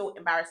personal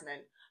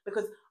embarrassment,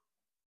 because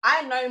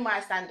I know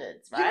my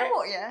standards, right? You know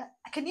what, yeah?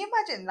 Can you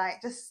imagine,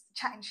 like, just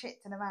chatting shit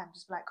to the man,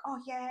 just like, oh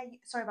yeah,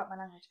 sorry about my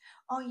language.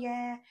 Oh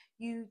yeah,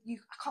 you,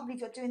 I can't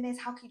believe you're doing this.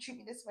 How can you treat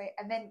me this way?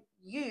 And then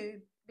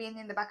you being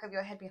in the back of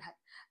your head being like,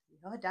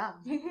 you're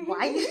dumb.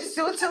 Why are you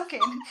still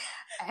talking?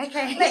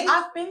 Okay. Like,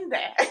 I've been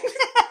there.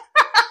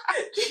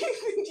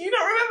 do you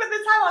not remember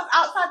the time I was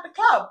outside the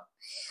club?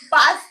 But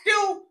I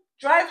still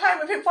drive home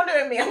with him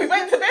following me, and we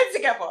went to bed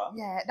together.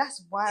 Yeah,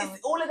 that's wild.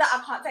 It's all of that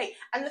I can't take.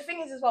 And the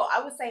thing is as well,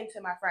 I was saying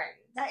to my friends,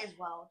 that is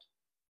wild.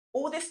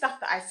 All this stuff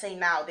that I say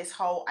now, this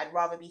whole I'd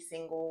rather be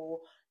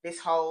single, this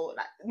whole,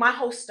 like, my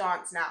whole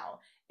stance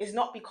now is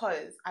not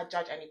because I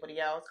judge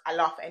anybody else, I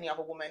laugh at any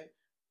other woman.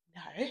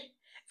 No, it's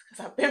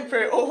because I've been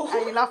through it all.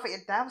 And you laugh at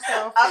your damn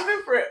self. I've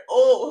been through it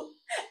all.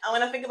 And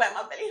when I think about it,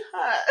 my belly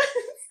hurts.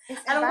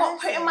 And I'm not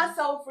putting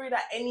myself through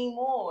that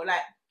anymore.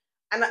 Like,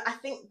 and I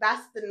think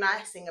that's the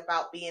nice thing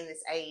about being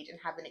this age and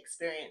having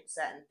experienced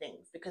certain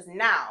things, because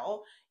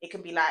now it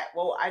can be like,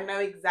 well, I know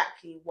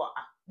exactly what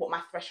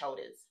my threshold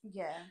is.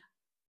 Yeah.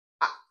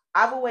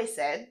 I've always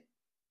said,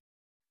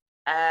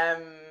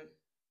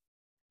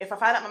 if I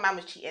find out my man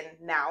was cheating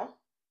now,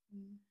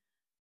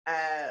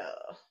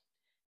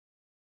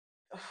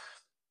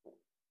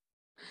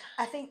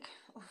 I think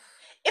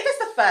if it's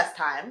the first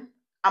time,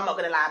 I'm not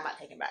gonna lie, I might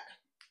take him back.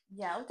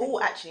 Yeah. Oh,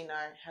 actually, no.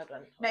 Hold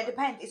on. No, it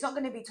depends. It's not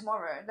going to be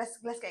tomorrow. Let's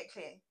get it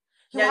clear.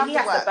 He has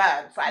to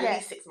burn for at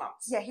least 6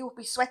 months. Yeah, he will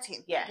be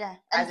sweating. Yeah.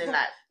 And as in,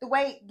 like, the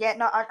way. Yeah,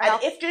 no.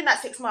 And if during that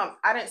 6 months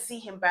I don't see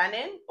him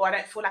burning, or I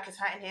don't feel like it's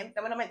hurting him,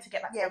 then we're not meant to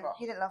get back together.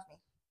 He didn't love me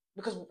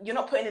because you're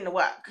not putting in the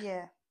work.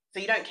 Yeah. So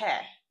you don't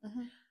care.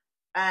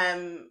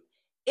 Mm-hmm.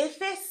 If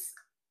it's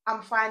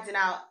I'm finding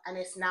out and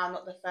it's now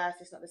not the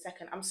first, it's not the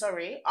second, I'm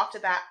sorry. After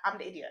that, I'm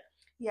the idiot.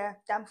 Yeah,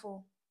 damn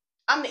fool.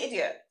 I'm the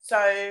idiot. So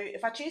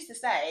if I choose to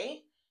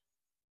stay,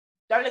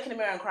 don't look in the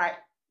mirror and cry.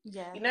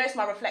 Yeah. You know, it's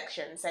my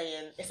reflection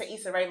saying, it's an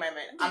Issa Rae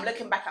moment. I'm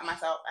looking back at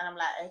myself and I'm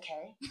like,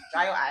 okay,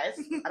 dry your eyes.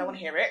 I don't want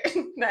to hear it.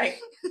 Like,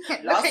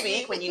 last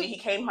week when you knew he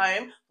came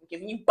home, I'm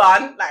giving you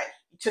bun. Like,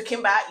 you took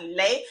him back, you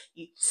lay,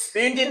 you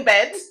spooned in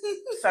bed.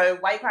 So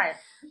why are you crying?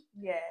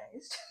 Yeah.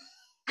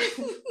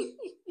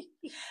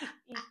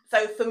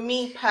 So for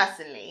me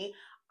personally,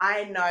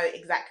 I know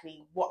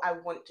exactly what I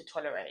want to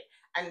tolerate.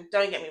 And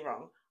don't get me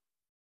wrong,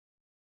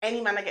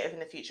 any man I get with in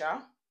the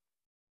future,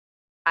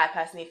 I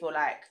personally feel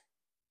like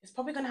it's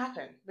probably going to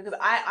happen, because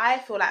I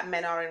feel like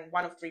men are in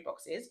one of three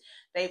boxes.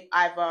 They've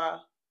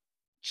either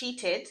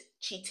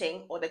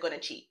cheating, or they're going to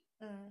cheat.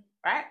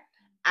 Right?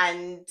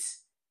 And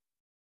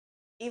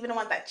even the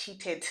ones that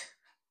cheated,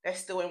 they're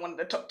still in one of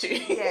the top two.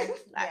 Yeah.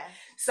 Like,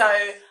 so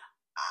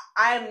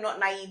I am not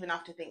naive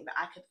enough to think that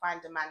I could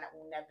find a man that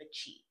will never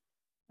cheat.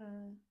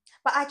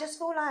 But I just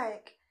feel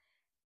like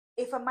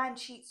if a man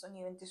cheats on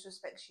you and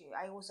disrespects you,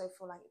 I also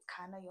feel like it's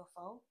kind of your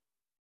fault.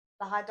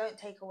 Like, I don't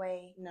take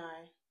away. No,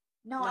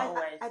 not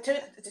always.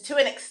 To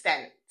an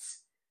extent.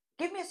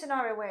 Give me a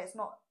scenario where it's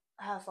not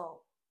her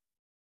fault.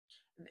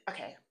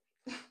 Okay.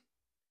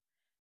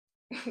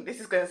 This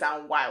is going to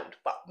sound wild,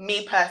 but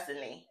me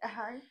personally,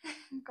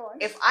 go on.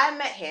 If I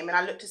met him and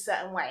I looked a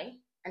certain way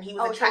and he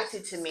was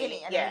attracted to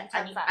me,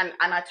 and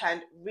I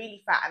turned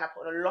really fat and I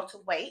put on a lot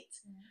of weight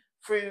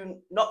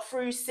not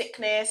through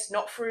sickness,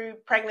 not through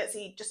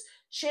pregnancy, just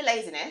sheer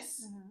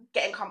laziness,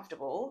 getting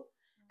comfortable.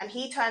 And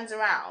he turns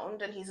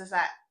around and he's just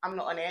like, I'm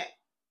not on it,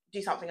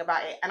 do something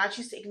about it. And I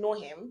choose to ignore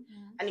him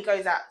and he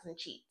goes out and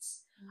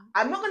cheats.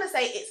 I'm not going to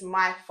say it's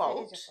my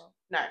fault. It is your fault.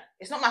 No,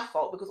 it's not my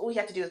fault because all he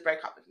had to do was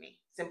break up with me.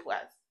 Simple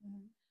as.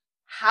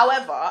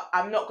 However,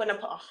 I'm not going to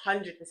put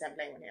 100%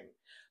 blame on him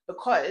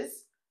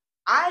because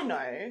I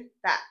know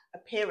that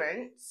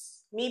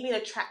appearance, me being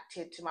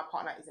attracted to my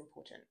partner is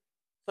important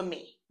for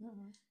me.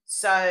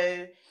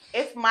 So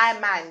if my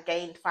man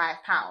gained 5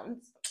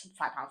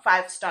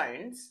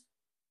 stones,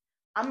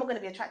 I'm not going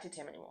to be attracted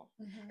to him anymore.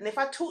 And if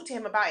I talk to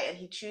him about it and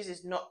he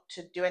chooses not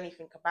to do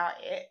anything about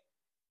it,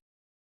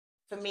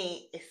 for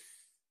me,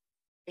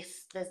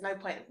 there's no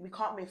point. We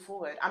can't move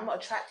forward. I'm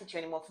not attracted to you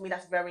anymore. For me,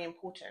 that's very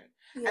important.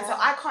 And so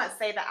I can't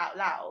say that out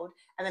loud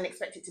and then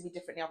expect it to be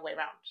different the other way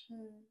around.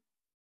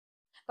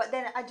 But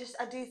then I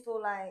do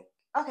feel like,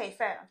 okay,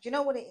 fair enough. Do you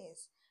know what it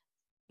is?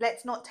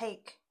 Let's not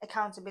take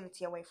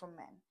accountability away from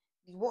men.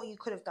 What you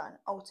could have done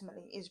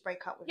ultimately is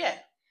break up with them.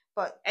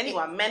 But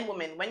anyone, men,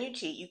 women, when you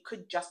cheat, you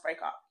could just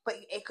break up. But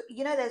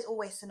there's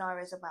always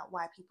scenarios about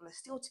why people are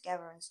still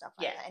together and stuff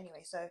like that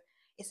anyway. So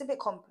it's a bit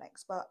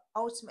complex, but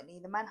ultimately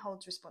the man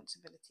holds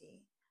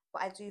responsibility.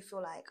 But I do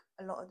feel like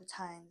a lot of the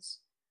times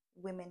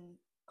women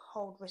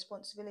hold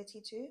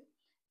responsibility too,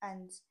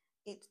 and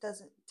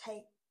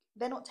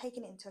they're not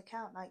taking it into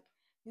account. Like,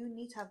 you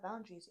need to have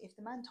boundaries. If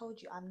the man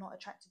told you, I'm not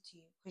attracted to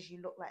you because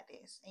you look like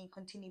this, and you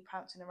continue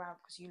pouncing around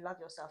because you love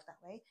yourself that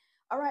way,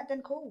 all right,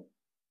 then cool.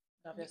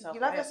 You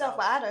love yourself,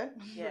 but I don't.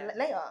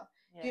 Later.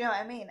 Do you know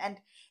what I mean? And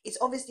it's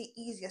obviously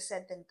easier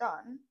said than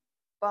done,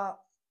 but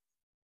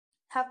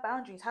have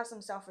boundaries, have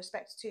some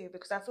self-respect too,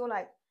 because I feel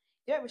like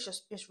if you don't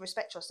just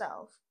respect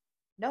yourself,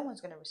 no one's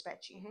going to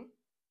respect you.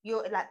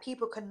 You're like,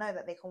 people can know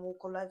that they can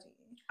walk all over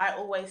you. I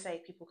always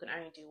say people can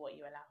only do what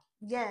you allow.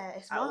 Yeah,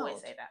 it's I wild.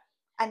 always say that.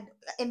 And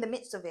in the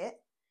midst of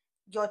it,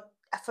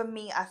 for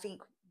me, I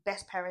think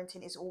best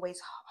parenting is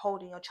always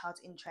holding your child's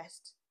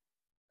interest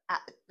at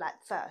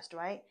first,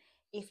 right?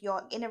 If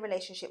you're in a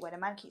relationship where the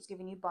man keeps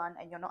giving you bun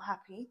and you're not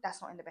happy, that's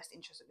not in the best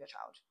interest of your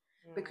child,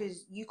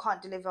 because you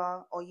can't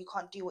deliver or you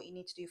can't do what you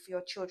need to do for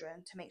your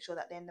children to make sure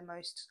that they're in the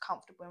most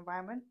comfortable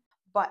environment.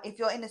 But if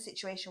you're in a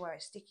situation where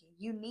it's sticky,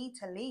 you need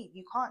to leave.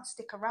 You can't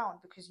stick around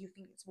because you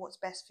think it's what's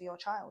best for your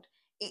child.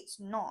 It's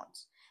not.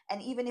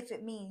 And even if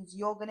it means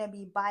you're going to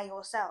be by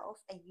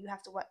yourself and you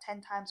have to work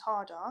 10 times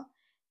harder,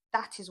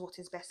 that is what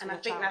is best for your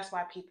child. And I think that's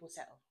why people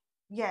settle.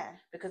 Yeah.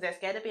 Because they're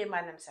scared of being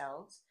by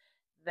themselves.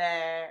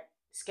 They're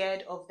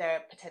scared of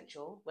their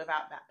potential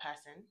without that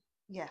person.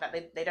 Yeah.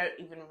 That they don't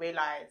even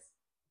realise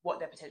what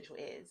their potential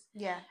is.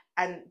 Yeah.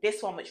 And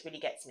this one, which really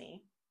gets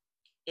me,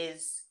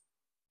 is,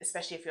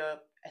 especially if you're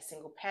a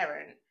single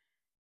parent,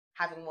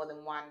 having more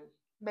than one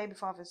baby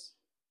father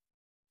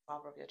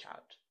of your child.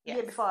 Yes.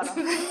 Baby father.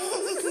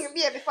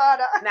 Baby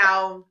father.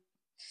 Now,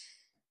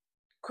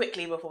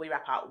 quickly before we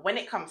wrap up, when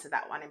it comes to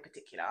that one in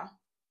particular,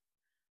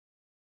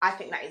 I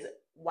think that is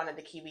one of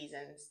the key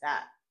reasons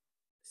that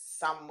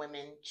some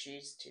women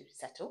choose to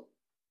settle,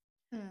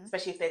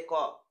 especially if they've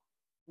got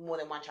more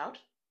than one child.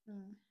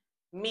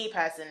 Me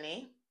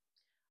personally,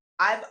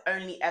 I've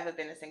only ever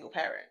been a single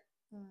parent.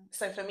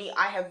 So for me,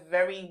 I have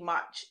very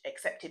much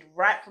accepted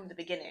right from the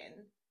beginning,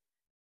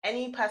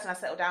 any person I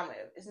settle down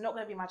with is not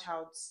going to be my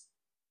child's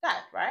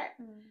dad, right?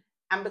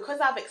 And because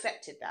I've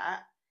accepted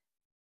that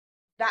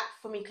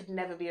for me could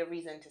never be a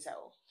reason to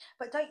settle.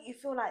 But don't you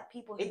feel like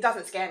it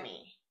doesn't scare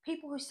me.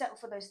 People who settle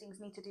for those things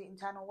need to do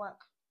internal work.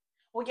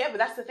 Well, yeah, but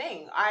that's the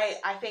thing.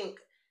 I think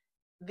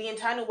the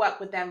internal work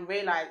would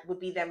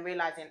be them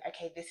realizing,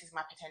 okay, this is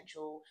my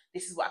potential,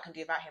 this is what I can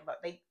do about him. But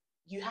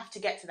you have to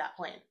get to that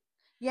point.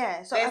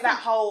 Yeah. So there's that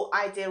whole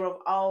idea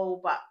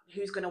of, but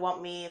who's going to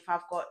want me if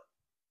I've got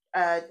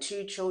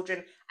 2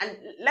 children? And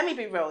let me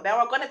be real, there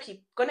are going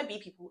to be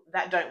people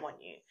that don't want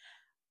you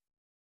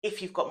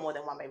if you've got more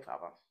than one baby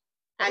father.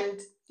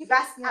 And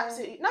that's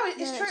absolutely, no,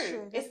 it's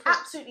true. It's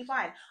absolutely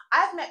fine.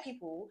 I've met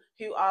people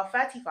who are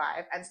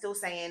 35 and still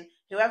saying,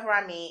 whoever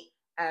I meet,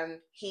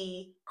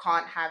 he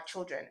can't have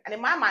children. And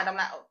in my mind, I'm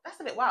like, oh, that's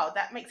a bit wild.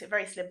 That makes it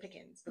very slim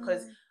pickings,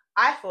 because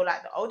I feel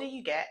like the older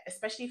you get,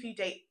 especially if you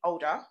date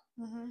older,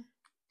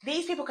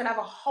 these people can have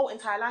a whole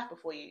entire life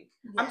before you.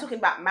 I'm talking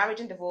about marriage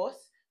and divorce,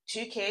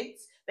 2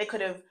 kids. They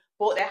could have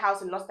bought their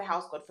house and lost their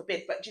house, God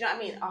forbid. But do you know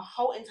what I mean? A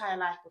whole entire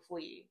life before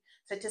you.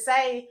 So to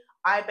say,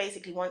 I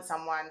basically want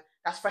someone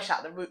that's fresh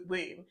out the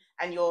womb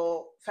and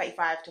you're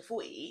 35 to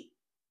 40,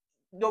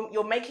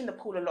 you're making the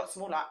pool a lot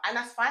smaller. And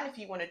that's fine if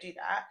you want to do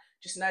that.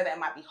 Just know that it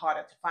might be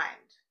harder to find.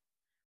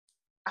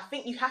 I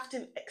think you have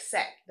to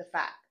accept the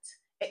fact.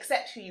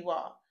 Accept who you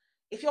are.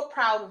 If you're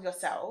proud of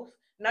yourself,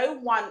 no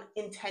one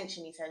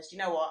intentionally says, do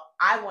you know what?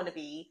 I want to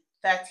be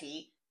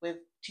 30 with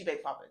 2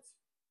 baby fathers.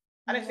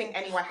 I don't think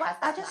anyone has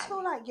that. I just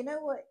feel like, you know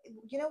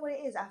what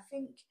it is? I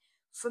think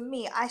for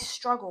me, I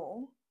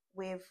struggle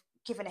with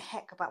giving a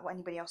heck about what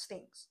anybody else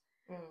thinks.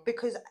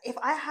 Because if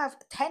I have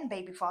 10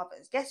 baby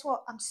fathers, guess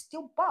what? I'm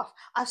still buff.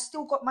 I've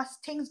still got my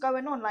things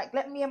going on. Like,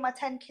 let me and my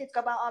 10 kids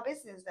go about our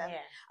business then. Yeah.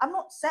 I'm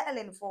not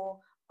settling for,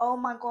 oh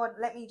my God,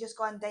 let me just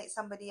go and date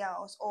somebody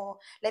else, or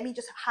let me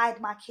just hide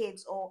my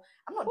kids, or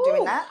I'm not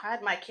doing that.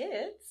 Hide my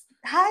kids?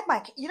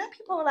 You know,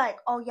 people are like,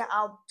 oh yeah,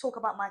 I'll talk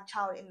about my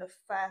child in the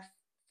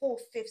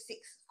fourth, fifth,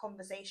 sixth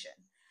conversation.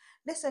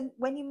 Listen,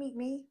 when you meet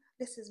me,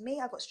 this is me.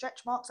 I've got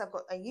stretch marks. I've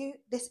got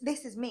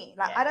this is me.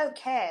 Like, I don't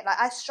care. Like,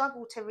 I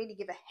struggle to really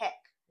give a heck.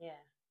 Yeah.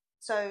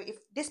 So if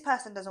this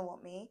person doesn't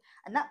want me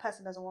and that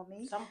person doesn't want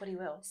me, somebody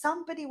will.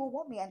 Somebody will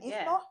want me. And if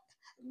not,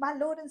 my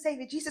Lord and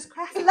Savior Jesus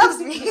Christ loves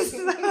me. So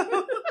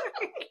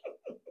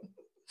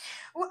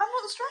well, I'm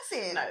not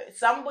stressing. No,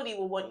 somebody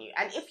will want you.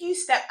 And if you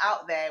step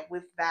out there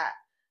with that,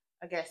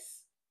 I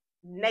guess,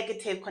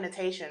 negative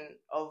connotation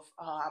of,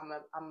 oh, I'm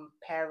a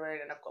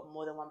parent and I've got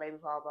more than one baby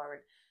father,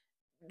 and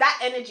that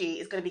energy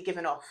is going to be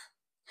given off.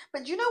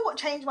 But do you know what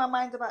changed my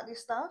mind about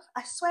this stuff?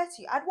 I swear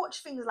to you, I'd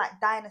watch things like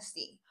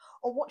Dynasty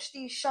or watch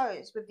these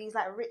shows with these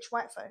like rich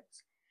white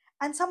folks.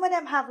 And some of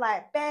them have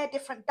like bare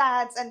different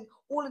dads and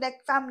all of their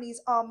families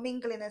are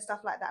mingling and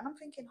stuff like that. And I'm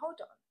thinking, hold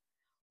on.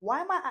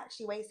 Why am I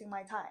actually wasting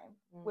my time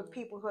with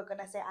people who are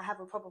going to say, I have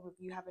a problem with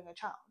you having a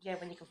child? Yeah,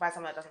 when you can find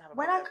someone that doesn't have a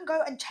when problem. I can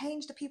go and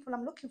change the people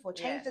I'm looking for,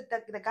 change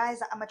the guys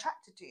that I'm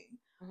attracted to.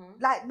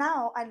 Like,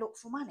 now I look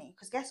for money,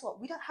 because guess what?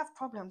 We don't have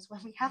problems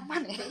when we have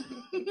money.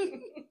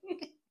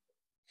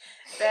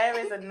 There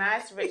is a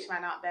nice rich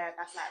man out there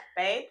that's like,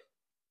 babe,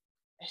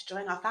 let's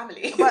join our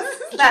family. But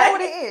you know what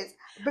it is?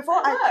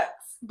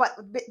 But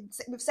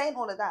with saying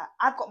all of that,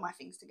 I've got my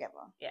things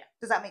together. Yeah.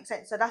 Does that make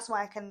sense? So that's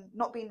why I can,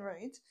 not being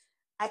rude,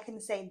 I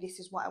can say this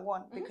is what I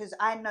want, because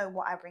I know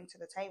what I bring to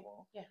the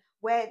table. Yeah.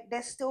 Where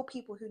there's still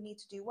people who need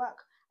to do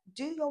work.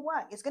 Do your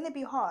work. It's going to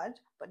be hard,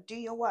 but do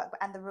your work.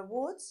 And the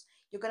rewards,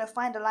 you're going to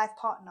find a life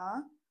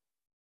partner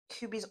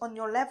who is on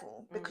your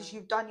level because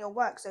you've done your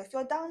work. So if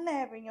you're down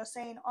there and you're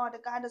saying, oh, the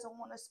guy doesn't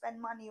want to spend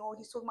money, or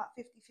he's talking about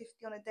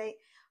 50-50 on a date,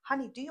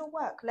 honey, do your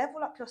work.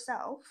 Level up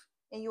yourself,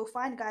 and you'll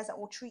find guys that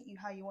will treat you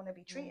how you want to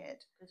be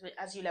treated. Because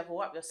as you level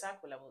up, your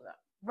circle levels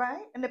up.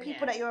 Right? And the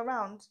people that you're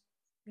around,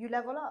 you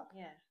level up.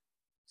 Yeah.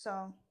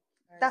 So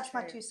that's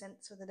my 2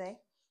 cents for the day.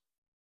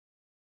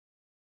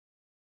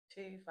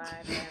 2, 5,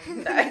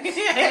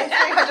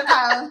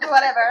 £300,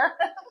 whatever.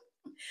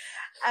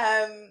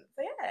 So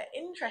yeah,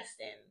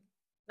 interesting.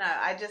 No,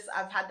 I've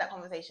had that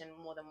conversation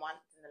more than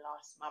once in the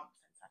last month,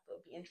 and so I thought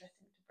it'd be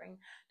interesting to bring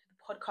to the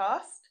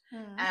podcast.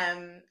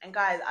 And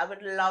guys, I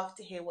would love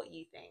to hear what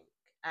you think.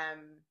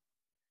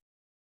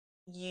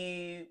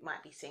 You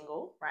might be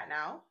single right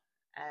now,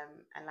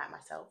 and like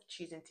myself,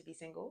 choosing to be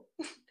single,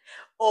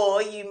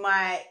 or you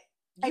might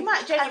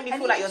genuinely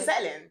feel like you're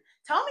settling.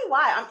 Tell me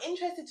why. I'm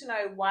interested to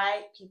know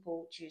why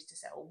people choose to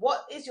settle.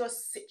 What is your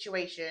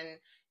situation,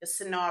 your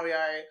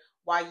scenario,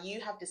 why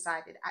you have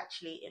decided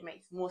actually it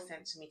makes more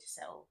sense for me to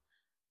settle?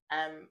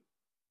 I'm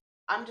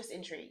just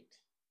intrigued.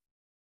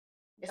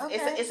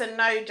 It's a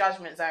no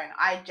judgment zone.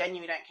 I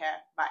genuinely don't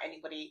care about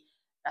anybody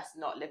that's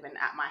not living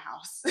at my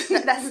house.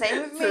 That's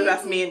same with me. So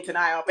that's me and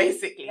Tanaya,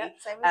 basically. Yep,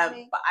 same with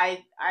me. But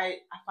I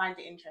find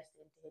it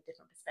interesting to hear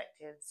different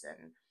perspectives,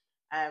 and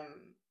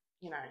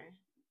you know.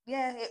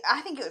 Yeah,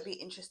 I think it would be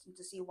interesting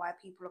to see why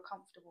people are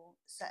comfortable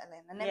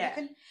settling, and then we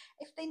can,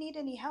 if they need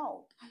any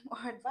help or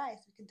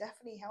advice, we can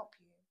definitely help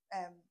you.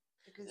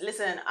 Because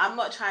listen, I'm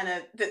not trying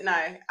to.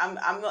 No,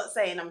 I'm not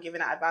saying I'm giving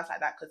out advice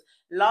like that, because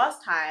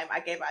last time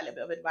I gave out a little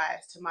bit of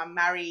advice to my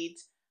married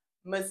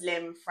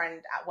Muslim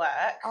friend at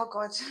work. Oh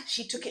God,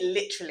 she took it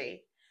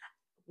literally.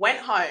 Went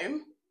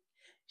home.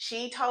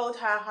 She told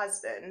her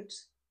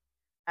husband.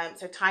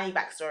 So tiny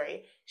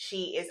backstory.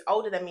 She is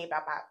older than me by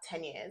about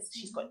 10 years.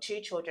 She's got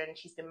 2 children.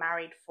 She's been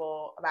married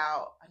for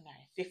about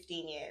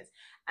 15 years.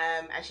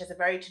 And she has a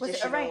very traditional.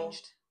 Was it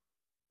arranged?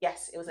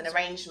 Yes, it was an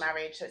arranged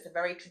marriage. So it's a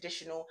very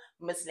traditional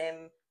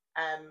Muslim,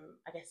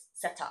 I guess,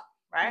 setup,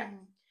 right?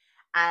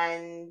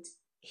 And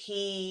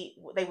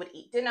they would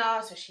eat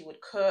dinner. So she would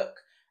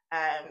cook,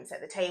 set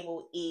the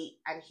table,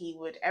 eat, and he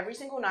would every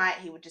single night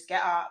he would just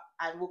get up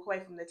and walk away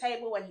from the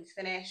table when he's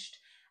finished.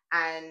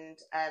 And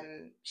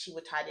she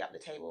would tidy up the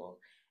table.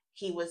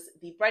 He was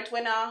the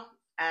breadwinner.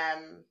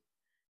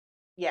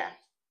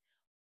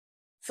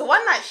 So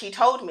one night she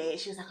told me,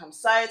 she was like, I'm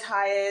so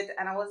tired.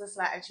 And I was just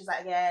like, and she was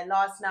like, yeah,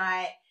 last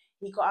night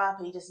he got up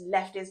and he just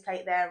left his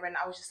plate there. And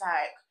I was just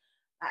like,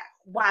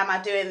 why am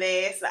I doing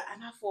this?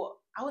 And I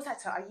was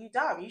like to her, are you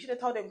dumb? You should have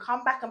told him,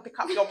 come back and pick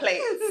up your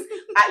plates.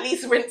 At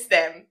least rinse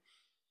them.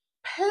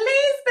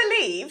 Please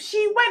believe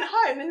she went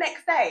home the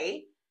next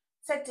day,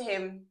 said to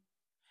him,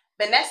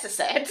 Vanessa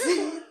said,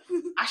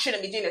 I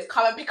shouldn't be doing this.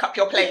 Come and pick up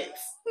your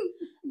plates.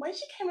 When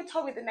she came and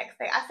told me the next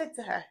day, I said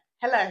to her,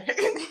 hello.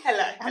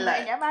 I'm not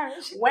in your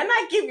marriage. When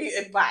I give you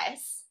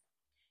advice,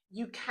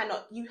 you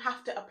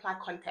have to apply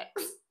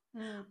context.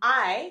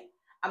 I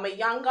am a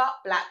younger,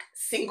 black,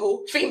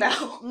 single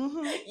female.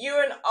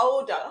 You're an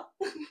older,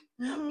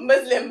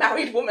 Muslim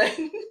married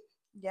woman.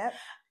 Yep.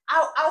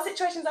 Our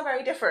situations are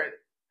very different.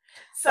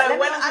 So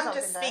when I'm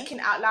just speaking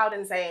out loud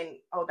and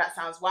saying, oh, that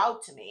sounds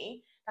wild to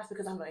me, That's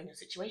because I'm not in your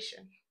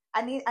situation.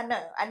 I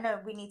know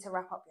we need to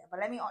wrap up here, but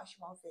let me ask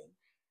you one thing.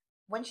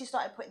 When she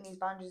started putting these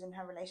boundaries in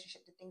her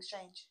relationship, did things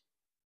change?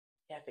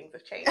 Yeah, things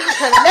have changed. I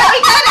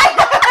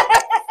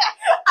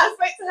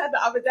spoke to her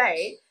the other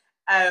day.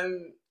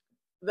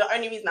 The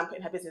only reason I'm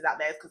putting her business out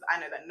there is because I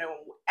know that no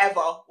one will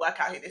ever work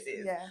out who this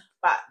is. Yeah.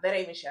 But they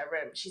don't even share a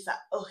room. She's like,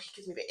 oh, he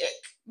gives me the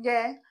ick.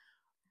 Yeah.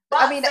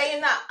 But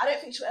saying that, I don't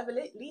think she'll ever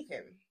leave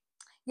him.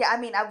 Yeah, I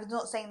mean, I was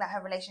not saying that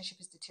her relationship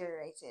is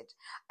deteriorated.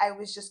 I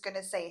was just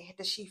gonna say,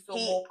 does she feel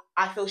more?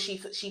 I feel she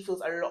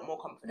feels a lot more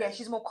confident. Yeah,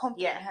 she's more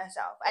confident in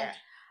herself.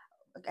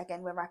 And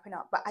again, we're wrapping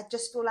up, but I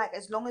just feel like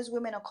as long as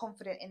women are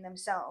confident in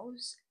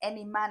themselves,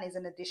 any man is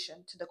an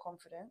addition to the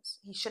confidence.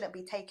 He shouldn't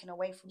be taken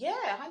away from.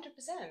 Yeah,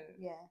 100%.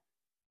 Yeah,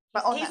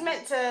 but he's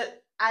meant to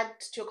add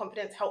to your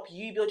confidence, help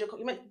you build your.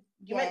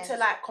 You're meant to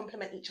like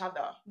complement each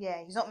other.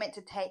 Yeah, he's not meant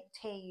to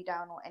tear you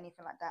down or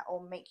anything like that,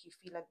 or make you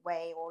feel a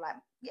way, or like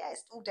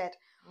it's all dead.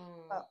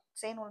 But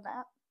saying all of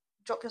that,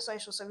 drop your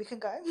social so we can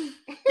go.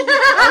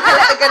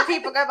 Let the good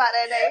people go about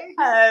their day.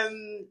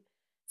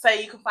 So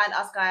you can find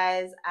us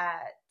guys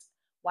at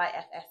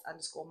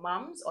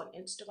YFS_mums on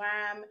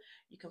Instagram.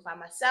 You can find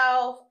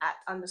myself at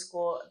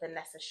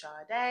 _Vanessa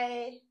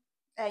Sade.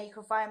 You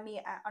can find me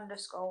at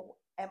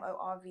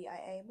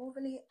 _MORVIA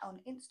Morvally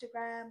on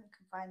Instagram. You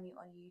can find me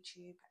on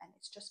YouTube, and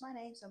it's just my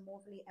name, so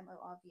Morvally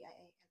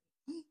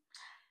MORVIA.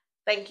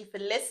 Thank you for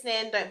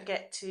listening. Don't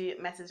forget to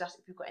message us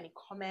if you've got any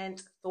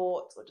comments,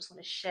 thoughts, or just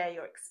want to share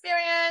your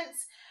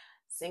experience,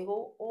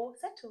 single or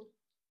settle.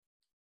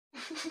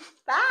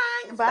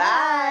 Thanks.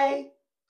 Bye.